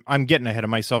 I'm getting ahead of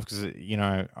myself because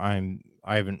I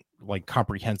haven't like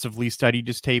comprehensively studied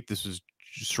his tape. This is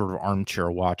just sort of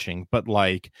armchair watching, but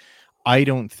like, I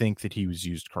don't think that he was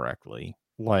used correctly.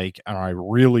 Like, and I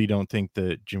really don't think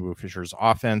that Jimbo Fisher's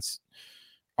offense.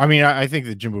 I mean, I think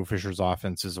that Jimbo Fisher's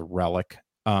offense is a relic.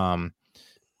 And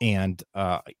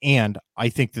I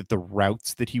think that the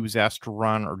routes that he was asked to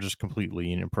run are just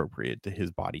completely inappropriate to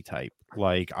his body type.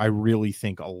 Like, I really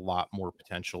think a lot more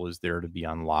potential is there to be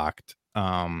unlocked.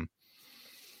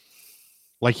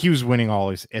 Like, he was winning all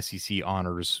his SEC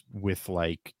honors with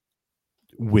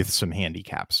some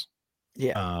handicaps.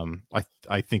 Yeah.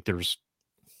 I think there's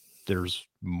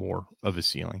more of a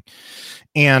ceiling,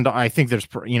 and I think there's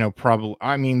probably.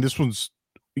 I mean, this one's.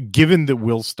 Given that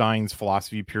Will Stein's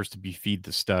philosophy appears to be feed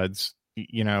the studs,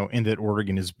 and that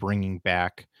Oregon is bringing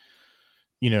back,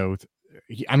 I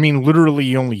mean, literally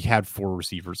he only had 4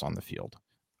 receivers on the field.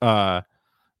 Now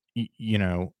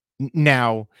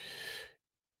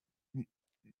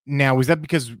is that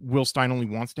because Will Stein only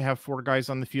wants to have 4 guys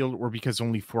on the field, or because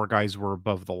only 4 guys were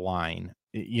above the line,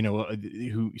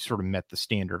 who sort of met the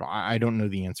standard? I don't know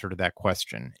the answer to that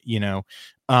question.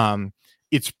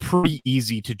 It's pretty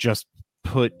easy to just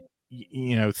put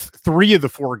 3 of the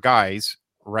 4 guys,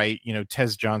 right?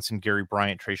 Tez Johnson, Gary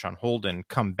Bryant, Trayshawn Holden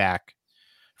come back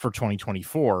for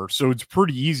 2024. So it's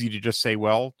pretty easy to just say,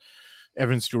 well,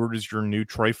 Evan Stewart is your new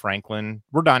Troy Franklin.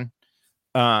 We're done.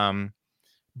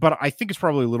 But I think it's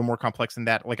probably a little more complex than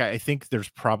that. Like, I think there's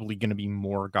probably going to be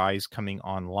more guys coming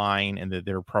online, and that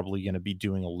they're probably going to be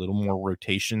doing a little more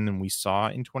rotation than we saw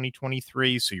in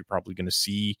 2023. So you're probably going to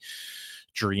see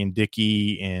Jurian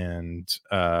Dickey and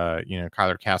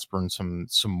Kyler Casper and some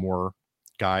more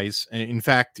guys. In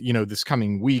fact, this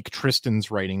coming week,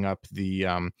 Tristan's writing up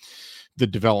the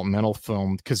developmental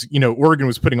film, because Oregon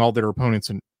was putting all their opponents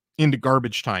into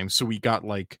garbage time, so we got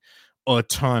like a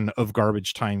ton of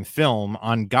garbage time film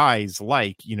on guys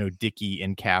like Dickey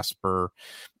and Casper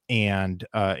and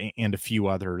a few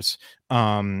others.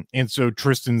 And so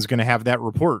Tristan's going to have that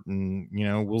report, and,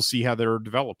 we'll see how they're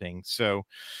developing. So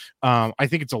I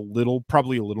think it's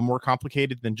probably a little more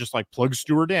complicated than just like plug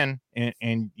Stewart in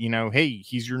and hey,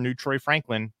 he's your new Troy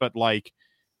Franklin. But like,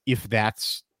 if that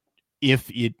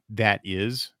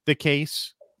is the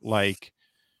case, like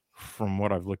from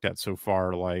what I've looked at so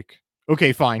far, like,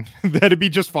 okay, fine. That'd be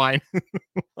just fine.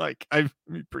 Like, I'd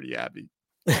be pretty happy.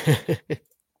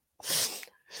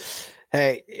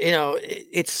 Hey,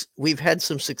 we've had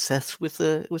some success with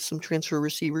some transfer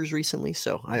receivers recently,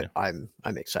 so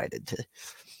I'm excited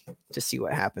to see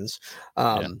what happens.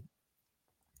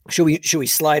 Should we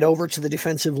slide over to the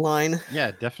defensive line?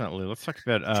 Yeah, definitely. Let's talk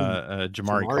about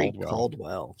Jamari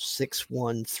Caldwell,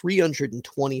 6'1",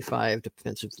 325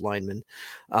 defensive lineman.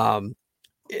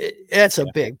 That's a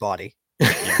big body.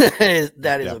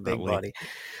 That is a big body.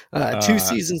 2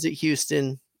 seasons at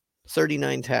Houston.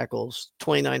 39 tackles,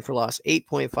 29 for loss,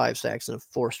 8.5 sacks, and a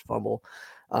forced fumble.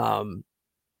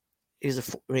 He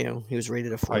was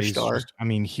rated a 4-star.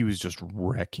 He was just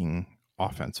wrecking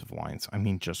offensive lines. I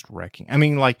mean, just wrecking. I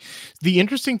mean, like, the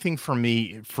interesting thing for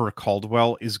me for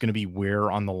Caldwell is going to be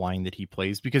where on the line that he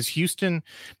plays, because Houston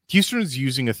is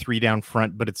using a 3-down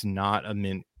front, but it's not a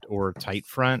mint or a tight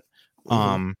front.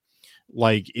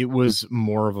 Like, it was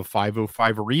more of a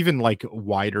 505 or even like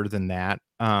wider than that.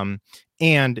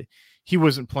 And he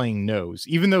wasn't playing nose,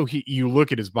 even though you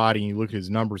look at his body and you look at his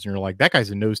numbers and you're like, that guy's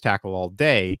a nose tackle all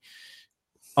day.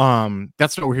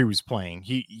 That's not where he was playing.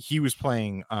 He was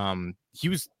playing he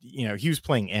was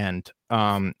playing end.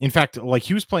 In fact, like,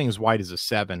 he was playing as wide as a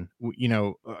 7,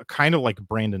 kind of like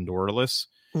Brandon Dorlus.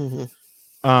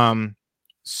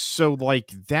 So, like,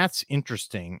 that's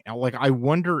interesting. Like, I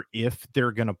wonder if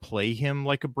they're gonna play him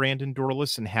like a Brandon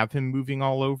Dorlus and have him moving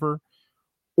all over,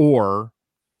 or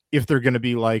if they're gonna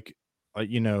be like,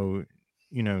 no,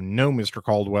 Mr.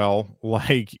 Caldwell,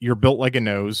 like, you're built like a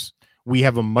nose. We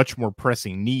have a much more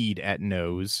pressing need at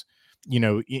nose.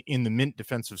 In the mint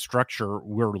defensive structure,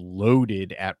 we're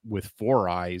loaded with 4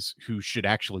 eyes who should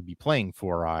actually be playing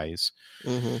 4 eyes.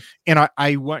 And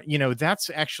I want, that's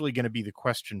actually going to be the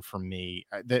question for me.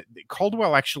 That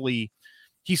Caldwell actually,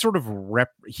 he sort of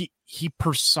he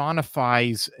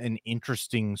personifies an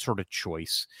interesting sort of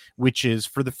choice, which is,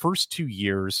 for the first 2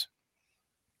 years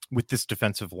with this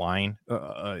defensive line,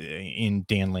 in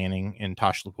Dan Lanning and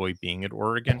Tosh Lupoi being at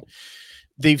Oregon,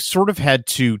 they've sort of had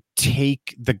to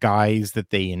take the guys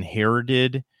that they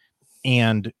inherited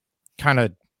and kind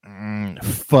of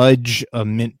fudge a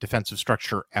mint defensive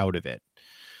structure out of it,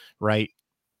 right?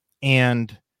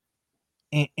 And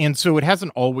so it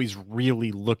hasn't always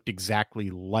really looked exactly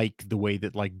like the way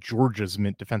that, like, Georgia's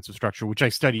mint defensive structure, which I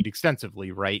studied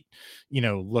extensively, right,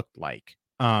 looked like.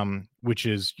 Which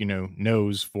is,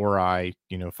 nose, 4-eye,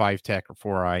 5-tech or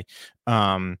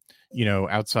 4-eye,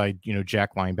 outside,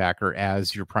 jack linebacker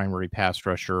as your primary pass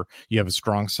rusher. You have a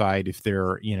strong side if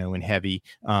they're, in heavy,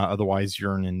 otherwise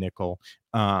you're in a nickel.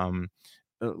 That's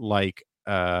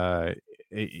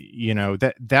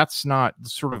not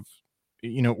sort of,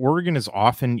 Oregon is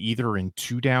often either in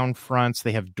 2-down fronts.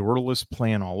 They have Dorlus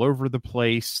playing all over the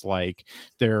place. Like,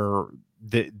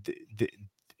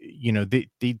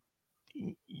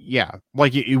 yeah,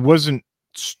 like, it wasn't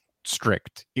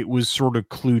strict. It was sort of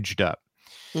kludged up.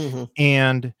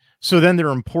 And so then they're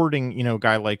importing, a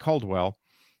guy like Caldwell,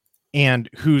 and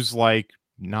who's, like,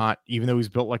 not, even though he's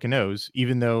built like a nose,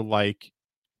 even though, like,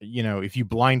 if you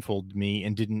blindfolded me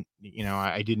and didn't,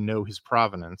 I didn't know his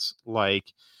provenance,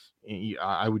 like,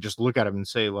 I would just look at him and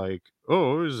say, like,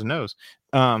 oh, there's a nose.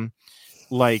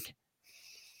 Like,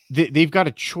 they've got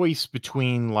a choice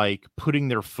between, like, putting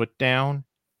their foot down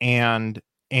and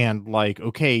like,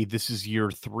 okay, this is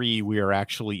year 3. We are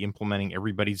actually implementing.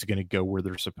 Everybody's going to go where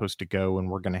they're supposed to go, and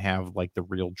we're going to have, like, the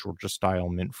real Georgia style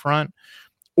mint front,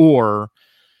 or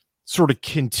sort of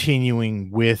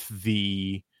continuing with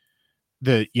the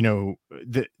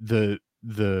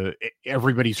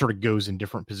everybody sort of goes in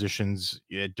different positions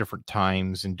at different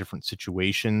times in different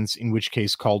situations, in which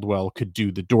case Caldwell could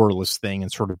do the Dorless thing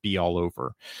and sort of be all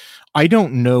over. I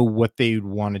don't know what they would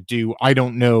want to do. I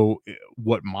don't know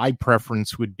what my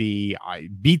preference would be.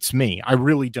 Beats me. I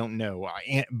really don't know.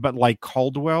 But, like,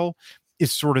 Caldwell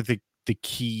is sort of the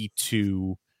key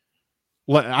to.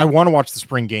 I want to watch the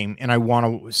spring game, and I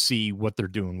want to see what they're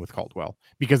doing with Caldwell,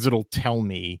 because it'll tell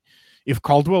me if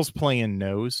Caldwell's playing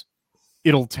nose.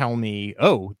 It'll tell me,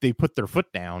 oh, they put their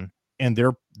foot down and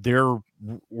they're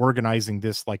organizing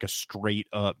this like a straight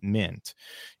up mint.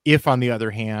 If, on the other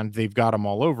hand, they've got him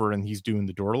all over and he's doing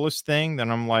the Dorless thing,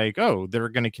 then I'm like, oh, they're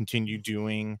going to continue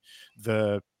doing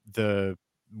the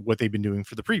what they've been doing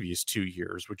for the previous 2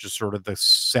 years, which is sort of the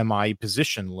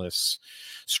semi-positionless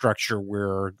structure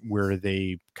where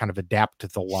they kind of adapt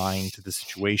the line to the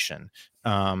situation.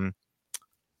 I'm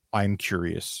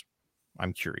curious.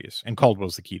 And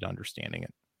Caldwell's the key to understanding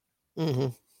it.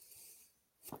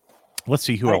 Let's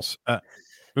see who else. Go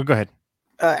ahead.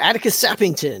 Atticus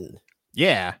Sappington.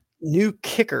 Yeah. New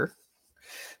kicker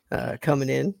coming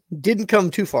in. Didn't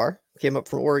come too far. Came down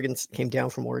from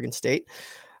Oregon State.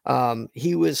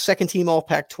 He was second team All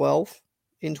Pac-12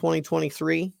 in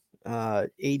 2023.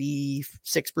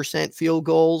 86% field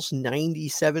goals,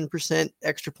 97%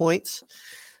 extra points.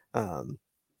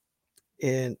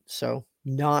 And so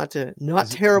not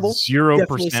terrible.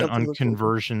 0% on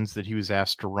conversions that he was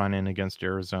asked to run in against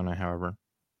Arizona, however.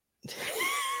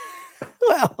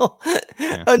 Well,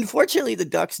 yeah. Unfortunately, the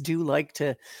Ducks do like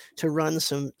to run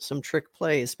some trick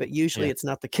plays, but usually it's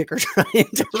not the kicker trying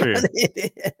to run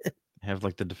it. Have,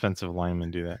 like, the defensive linemen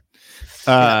do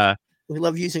that. We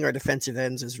love using our defensive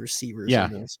ends as receivers. Yeah.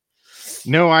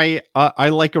 No, I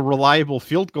like a reliable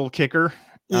field goal kicker.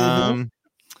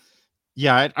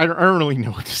 I don't really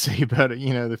know what to say about it.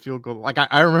 The field goal. Like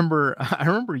I remember I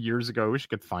remember years ago. I wish I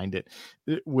could find it,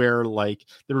 where like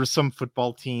there was some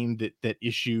football team that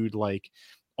issued like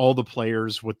all the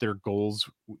players what their goals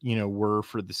were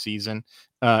for the season,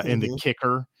 and the Mhm.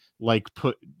 kicker like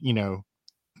put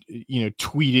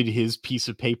tweeted his piece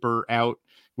of paper out,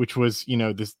 which was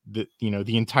the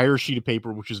entire sheet of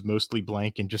paper, which is mostly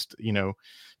blank, and just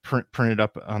printed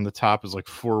up on the top is like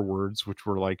 4 words, which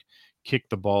were like kick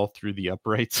the ball through the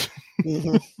uprights.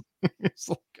 Mhm. It's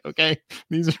like, okay,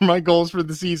 these are my goals for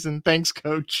the season. Thanks,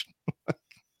 coach.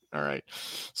 All right.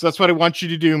 So that's what I want you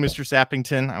to do, Mr.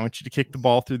 Sappington. I want you to kick the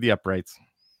ball through the uprights.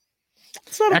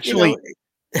 It's not Actually,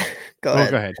 go go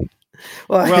ahead. ahead.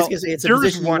 Well, I was Well, gonna say it's a there's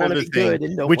position you one want to other be thing, good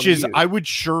and don't which want to is use. I would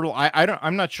sure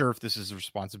I'm not sure if this is a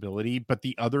responsibility, but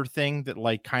the other thing that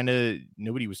like kind of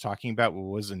nobody was talking about, what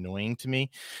was annoying to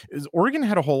me, is Oregon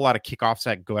had a whole lot of kickoffs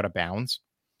that go out of bounds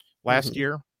last Mhm.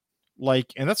 year.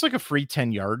 Like, and that's like a free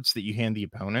 10 yards that you hand the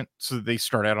opponent, so that they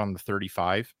start out on the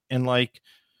 35. And like,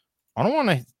 I don't want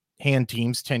to hand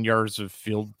teams 10 yards of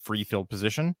free field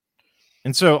position.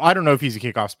 And so I don't know if he's a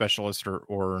kickoff specialist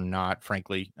or not.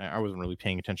 Frankly, I wasn't really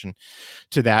paying attention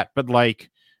to that. But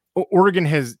like, Oregon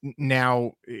has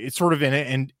now, it's sort of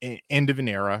an end of an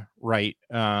era, right?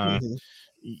 Mhm.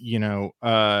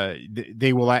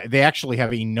 They actually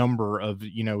have a number of,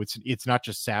 it's not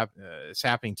just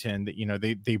Sappington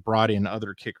that they brought in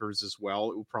other kickers as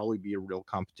well. It will probably be a real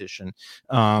competition.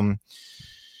 And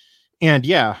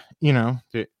yeah,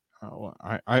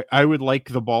 I would like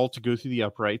the ball to go through the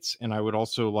uprights, and I would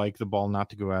also like the ball not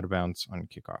to go out of bounds on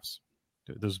kickoffs.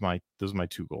 Those are my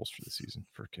 2 goals for the season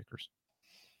for kickers.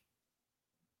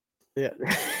 Yeah.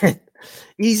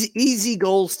 easy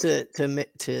goals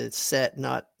to set,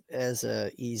 not as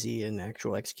easy in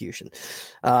actual execution.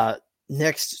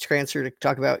 Next transfer to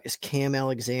talk about is Cam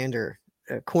Alexander,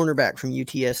 a cornerback from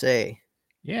UTSA.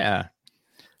 Yeah.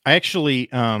 I actually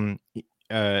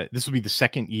this will be the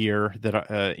second year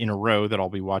that in a row that I'll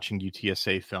be watching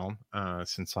UTSA film,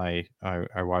 since I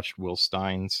watched Will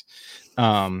Stein's,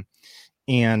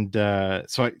 and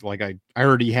so I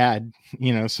already had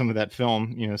some of that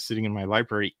film sitting in my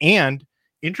library. And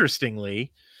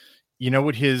interestingly,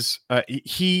 what his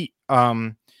he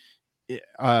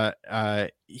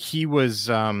was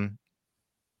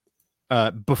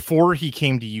before he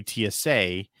came to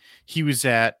UTSA, he was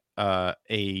at an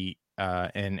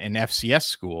FCS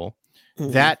school.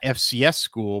 Mhm. That FCS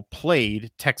school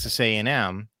played Texas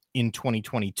A&M in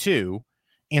 2022,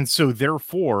 and so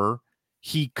therefore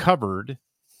he covered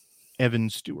Evan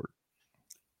Stewart.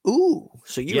 Ooh,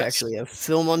 so you Yes. actually have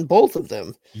film on both of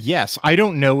them. Yes, I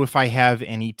don't know if I have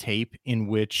any tape in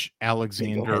which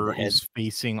Alexander head-to-head. is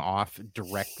facing off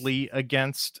directly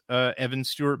against Evan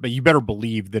Stewart, but you better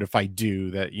believe that if I do,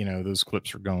 that those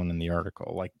clips are going in the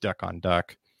article, like duck on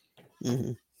duck.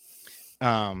 Mhm.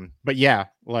 But yeah,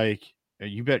 like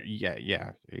you bet.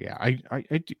 Yeah. I'm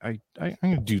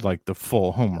gonna do like the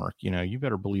full homework. You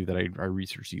better believe that I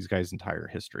research these guys' entire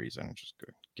histories. I don't just go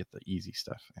get the easy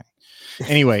stuff.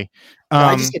 Anyway, No,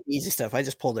 I just get the easy stuff. I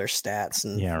just pull their stats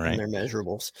and their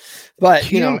measurables. But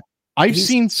I've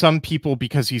seen some people,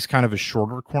 because he's kind of a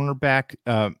shorter cornerback,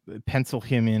 pencil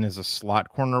him in as a slot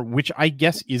corner, which I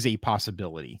guess is a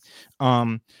possibility.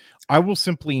 I will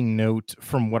simply note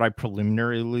from what I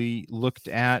preliminarily looked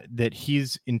at that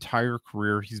his entire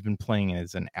career he's been playing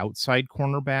as an outside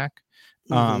cornerback.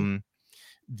 Mhm.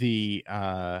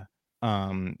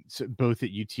 So both at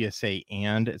UTSA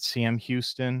and at Sam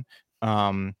Houston.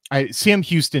 Sam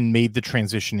Houston made the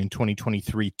transition in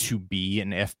 2023 to be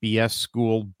an FBS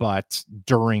school, but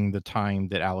during the time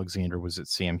that Alexander was at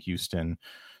Sam Houston,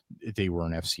 they were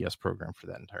an FCS program for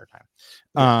that entire time.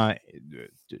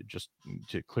 Just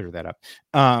to clear that up.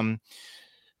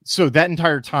 So that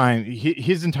entire time,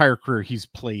 his entire career, he's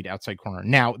played outside corner.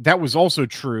 Now, that was also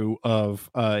true of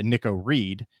Nico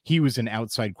Reed. He was an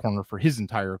outside corner for his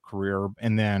entire career.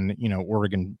 And then,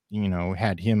 Oregon,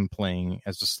 had him playing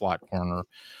as a slot corner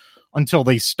until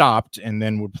they stopped, and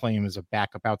then would play him as a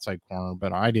backup outside corner.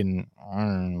 But I didn't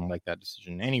like that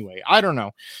decision. Anyway, I don't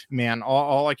know, man.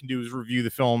 All I can do is review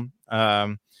the film.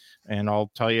 And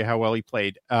I'll tell you how well he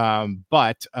played.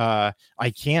 But I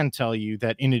can tell you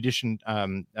that in addition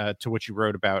to what you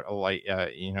wrote about,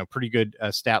 pretty good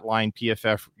stat line.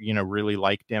 PFF, really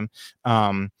liked him.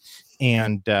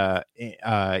 And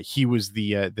he was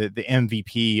the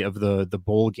MVP of the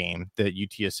bowl game that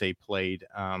UTSA played.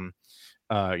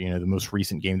 The most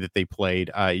recent game that they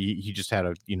played. He just had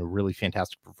a really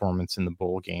fantastic performance in the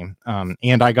bowl game.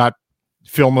 And I got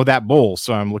film of that bowl,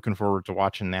 so I'm looking forward to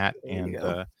watching that. And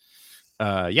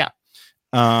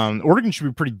Oregon should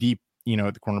be pretty deep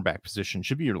at the cornerback position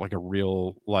should be like a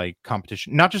real like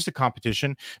competition, not just a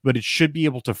competition, but it should be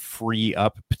able to free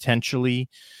up potentially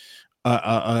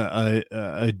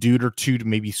a dude or two to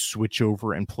maybe switch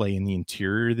over and play in the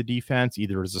interior of the defense,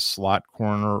 either as a slot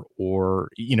corner or,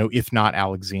 if not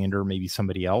Alexander, maybe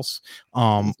somebody else,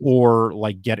 or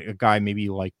like get a guy maybe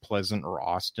like Pleasant or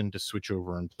Austin to switch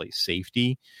over and play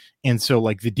safety. And so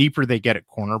like the deeper they get at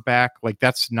cornerback, like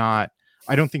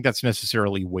I don't think that's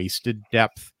necessarily wasted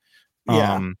depth.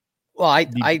 Yeah. Well,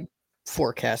 I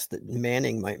forecast that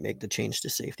Manning might make the change to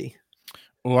safety.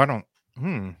 Oh, I don't.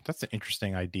 That's an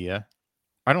interesting idea.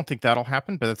 I don't think that'll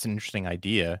happen, but that's an interesting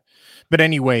idea. But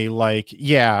anyway, like,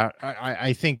 yeah,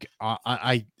 I think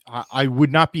I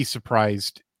would not be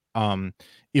surprised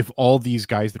if all these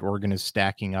guys that Oregon is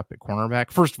stacking up at cornerback.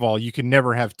 First of all, you can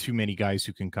never have too many guys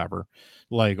who can cover.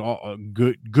 Like,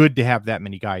 good to have that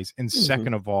many guys. And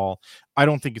second of all, I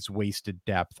don't think it's wasted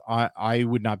depth. I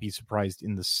would not be surprised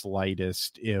in the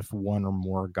slightest if one or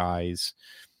more guys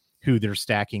who they're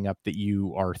stacking up that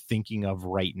you are thinking of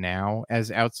right now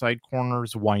as outside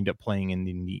corners wind up playing in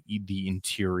the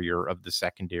interior of the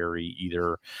secondary,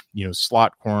 either,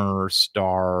 slot corner,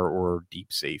 star, or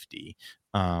deep safety.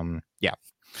 Yeah.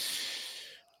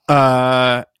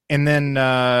 And then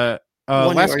last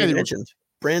guy you mentioned,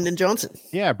 Brandon Johnson.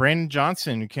 Yeah, Brandon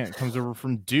Johnson, who comes over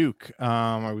from Duke.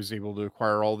 I was able to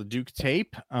acquire all the Duke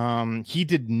tape. He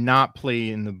did not play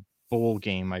in the bowl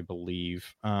game, I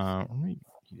believe.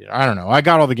 I don't know. I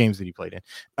got all the games that he played in.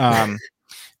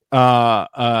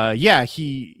 Yeah,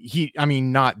 he I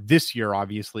mean, not this year,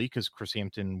 obviously, because Chris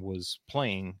Hampton was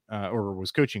playing or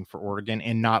was coaching for Oregon,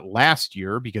 and not last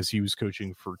year because he was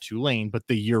coaching for Tulane, but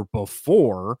the year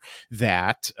before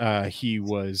that, he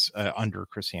was under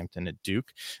Chris Hampton at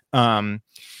Duke. I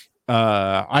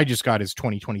just got his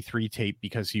 2023 tape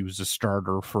because he was a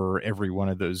starter for every one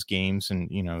of those games, and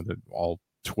all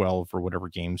 12 or whatever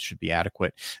games should be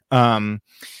adequate. Yeah,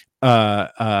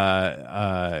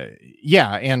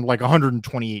 and like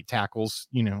 128 tackles,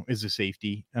 is a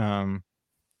safety.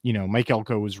 Mike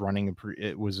Elko was running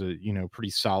it was a pretty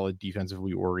solid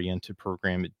defensively oriented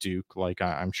program at Duke. Like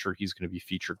I'm sure he's going to be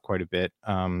featured quite a bit.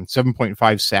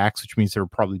 7.5 sacks, which means they're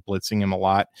probably blitzing him a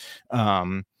lot.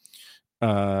 Yeah,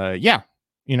 I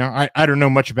don't know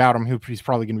much about him. He's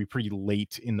probably going to be pretty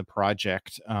late in the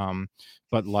project.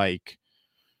 But like,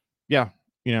 yeah,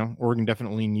 Oregon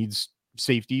definitely needs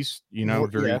safeties,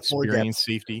 very experienced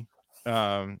safety.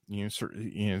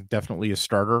 Definitely a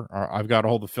starter. I've got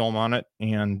all the film on it,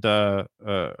 and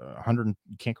 100, you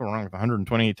can't go wrong with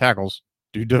 128 tackles.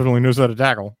 Dude definitely knows how to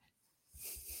tackle.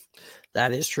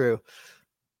 That is true.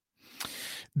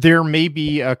 There may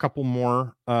be a couple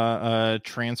more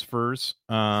transfers.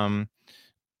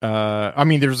 I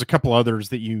mean, there's a couple others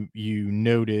that you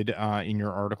noted in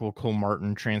your article. Cole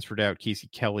Martin transferred out. Casey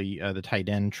Kelly, the tight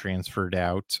end, transferred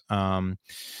out.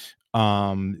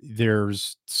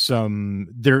 There's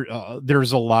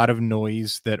a lot of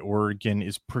noise that Oregon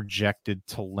is projected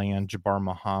to land Jabbar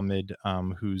Muhammad,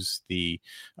 who's the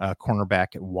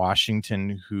cornerback at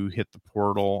Washington, who hit the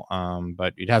portal,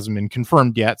 but it hasn't been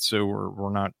confirmed yet, so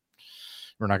we're not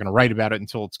going to write about it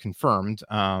until it's confirmed.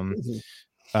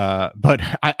 But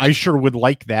I sure would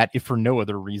like that, if for no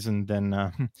other reason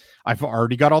than I've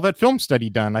already got all that film study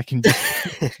done. I can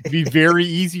be very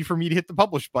easy for me to hit the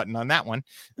publish button on that one.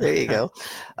 There you go.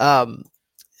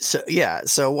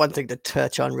 So one thing to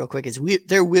touch on real quick is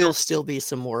there will still be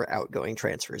some more outgoing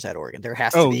transfers at Oregon. There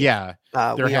has to be. Yeah.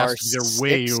 They're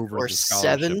way over the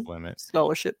scholarship limit.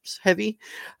 Scholarships heavy.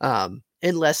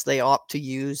 Unless they opt to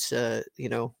use,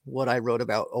 what I wrote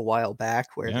about a while back,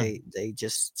 where they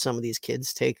just, some of these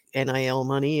kids take NIL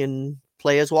money and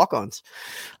play as walk-ons.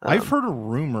 I've heard a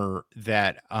rumor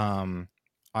that, I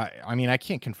mean, I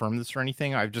can't confirm this or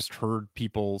anything. I've just heard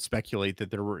people speculate that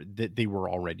they were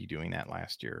already doing that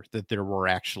last year, that there were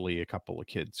actually a couple of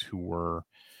kids who were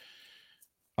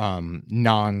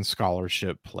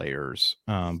non-scholarship players,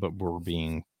 but were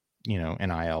being,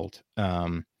 NIL'd.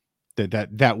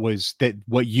 That was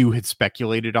what you had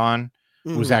speculated on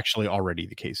was actually already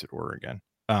the case at Oregon.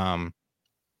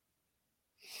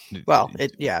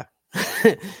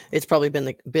 It's probably been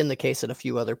the case at a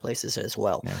few other places as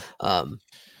well. Yeah.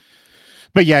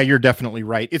 But yeah, you're definitely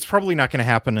right. It's probably not going to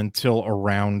happen until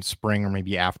around spring or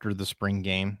maybe after the spring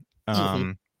game.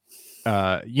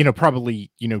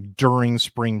 Probably, during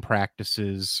spring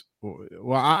practices.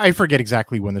 Well, I forget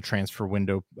exactly when the transfer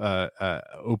window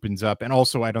opens up. And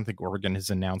also, I don't think Oregon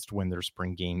has announced when their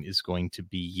spring game is going to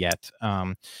be yet.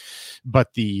 But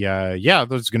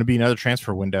there's going to be another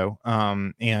transfer window.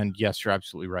 And yes, you're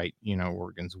absolutely right.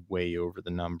 Oregon's way over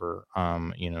the number,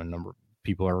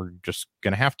 people are just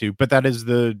going to have to. But that is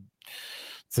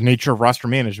it's the nature of roster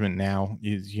management now.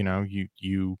 Is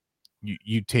you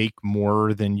take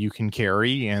more than you can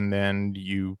carry, and then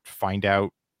you find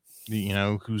out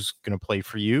who's going to play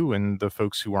for you, and the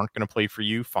folks who aren't going to play for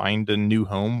you find a new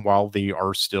home while they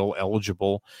are still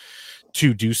eligible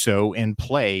to do so and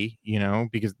play,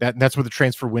 because that's what the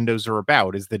transfer windows are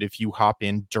about, is that if you hop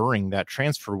in during that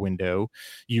transfer window,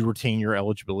 you retain your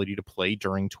eligibility to play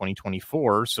during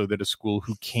 2024 so that a school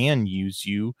who can use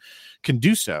you can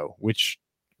do so, which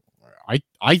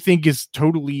I think is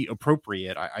totally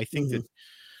appropriate. I think that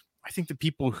the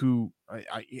people who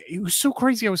it was so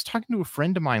crazy. I was talking to a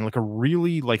friend of mine, like a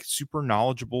really super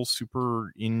knowledgeable,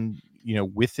 super in,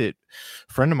 with it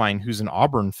friend of mine who's an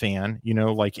Auburn fan,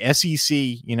 like SEC,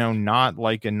 not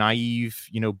like a naive,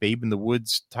 babe in the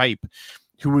woods type,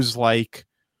 who was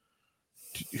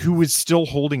still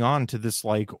holding on to this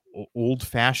old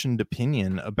fashioned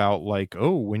opinion about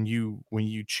when you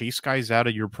chase guys out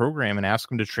of your program and ask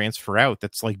them to transfer out,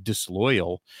 that's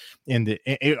disloyal. And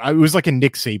it was like a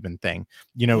Nick Saban thing,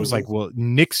 it was well,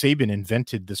 Nick Saban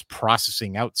invented this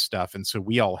processing out stuff, and so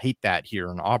we all hate that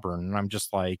here in Auburn. And I'm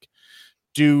just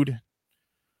dude,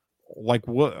 what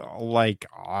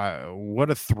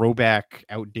a throwback,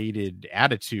 outdated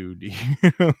attitude.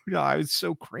 It was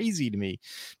so crazy to me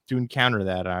to encounter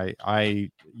that. I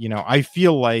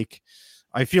feel like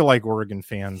Oregon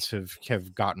fans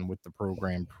have gotten with the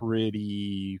program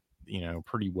pretty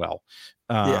well.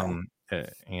 And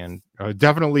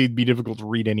definitely be difficult to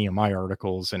read any of my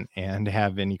articles and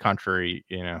have any contrary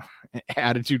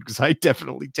attitude, because I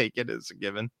definitely take it as a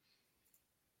given.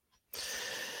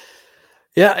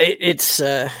 Yeah, it's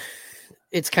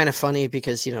kind of funny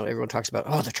because, everyone talks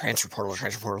about, the transfer portal.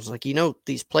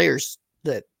 These players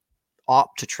that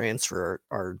opt to transfer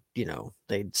are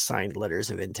they signed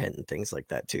letters of intent and things like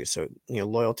that too. So,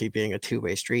 loyalty being a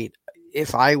two-way street.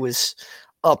 If I was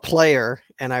a player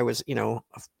and I was, a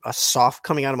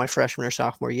coming out of my freshman or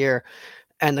sophomore year,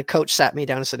 and the coach sat me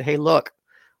down and said, hey, look,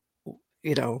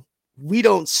 we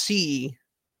don't see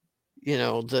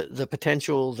the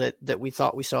potential that we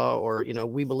thought we saw, or,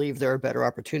 we believe there are better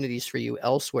opportunities for you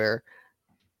elsewhere.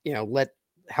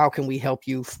 How can we help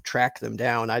you track them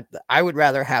down? I would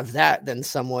rather have that than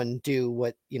someone do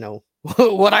what,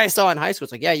 what I saw in high school.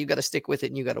 It's yeah, you got to stick with it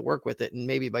and you got to work with it. And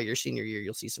maybe by your senior year,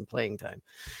 you'll see some playing time.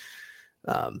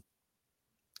 I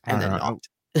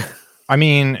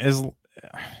mean,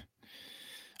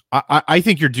 I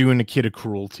think you're doing a kid a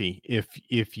cruelty if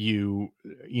you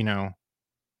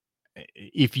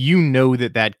know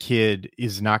that kid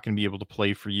is not going to be able to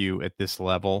play for you at this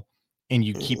level and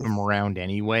you keep him around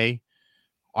anyway.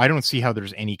 I don't see how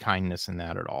there's any kindness in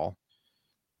that at all.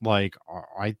 I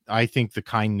think the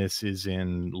kindness is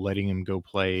in letting him go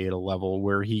play at a level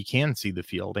where he can see the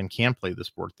field and can play the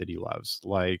sport that he loves.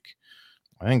 I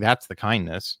think that's the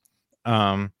kindness.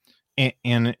 And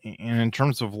in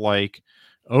terms of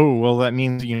that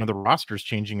means, the roster's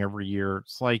changing every year.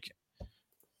 It's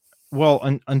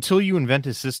until you invent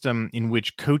a system in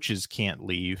which coaches can't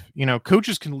leave,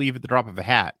 coaches can leave at the drop of a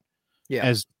hat.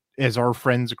 Yeah. As our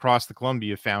friends across the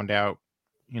Columbia found out,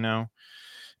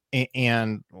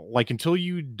 and until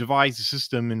you devise a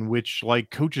system in which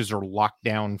coaches are locked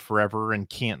down forever and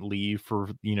can't leave for,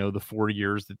 the 4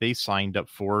 years that they signed up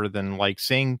for, then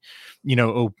saying,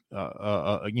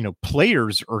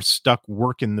 players are stuck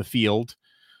working the field,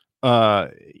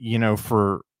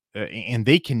 for, and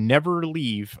they can never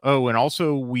leave. Oh, and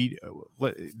also we're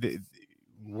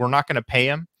not going to pay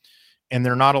them, and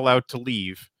they're not allowed to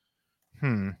leave.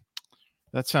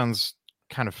 That sounds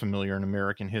kind of familiar in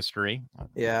American history.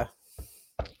 Yeah.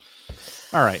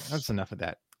 All right, that's enough of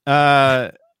that.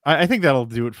 I think that'll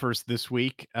do it for us this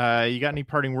week. You got any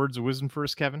parting words of wisdom for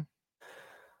us, Kevin?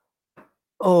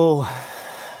 Oh,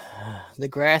 the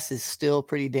grass is still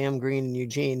pretty damn green in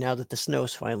Eugene now that the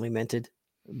snow's finally melted.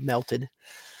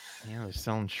 Yeah, they're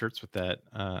selling shirts with that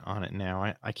on it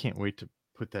now. I can't wait to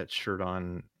put that shirt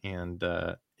on and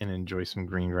enjoy some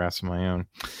green grass of my own.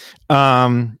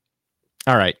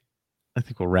 All right, I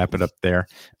think we'll wrap it up there.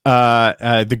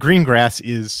 The green grass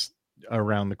is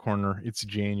around the corner. It's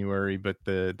January, but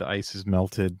the ice is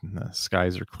melted and the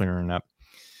skies are clearing up,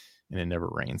 and it never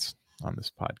rains on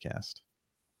this podcast.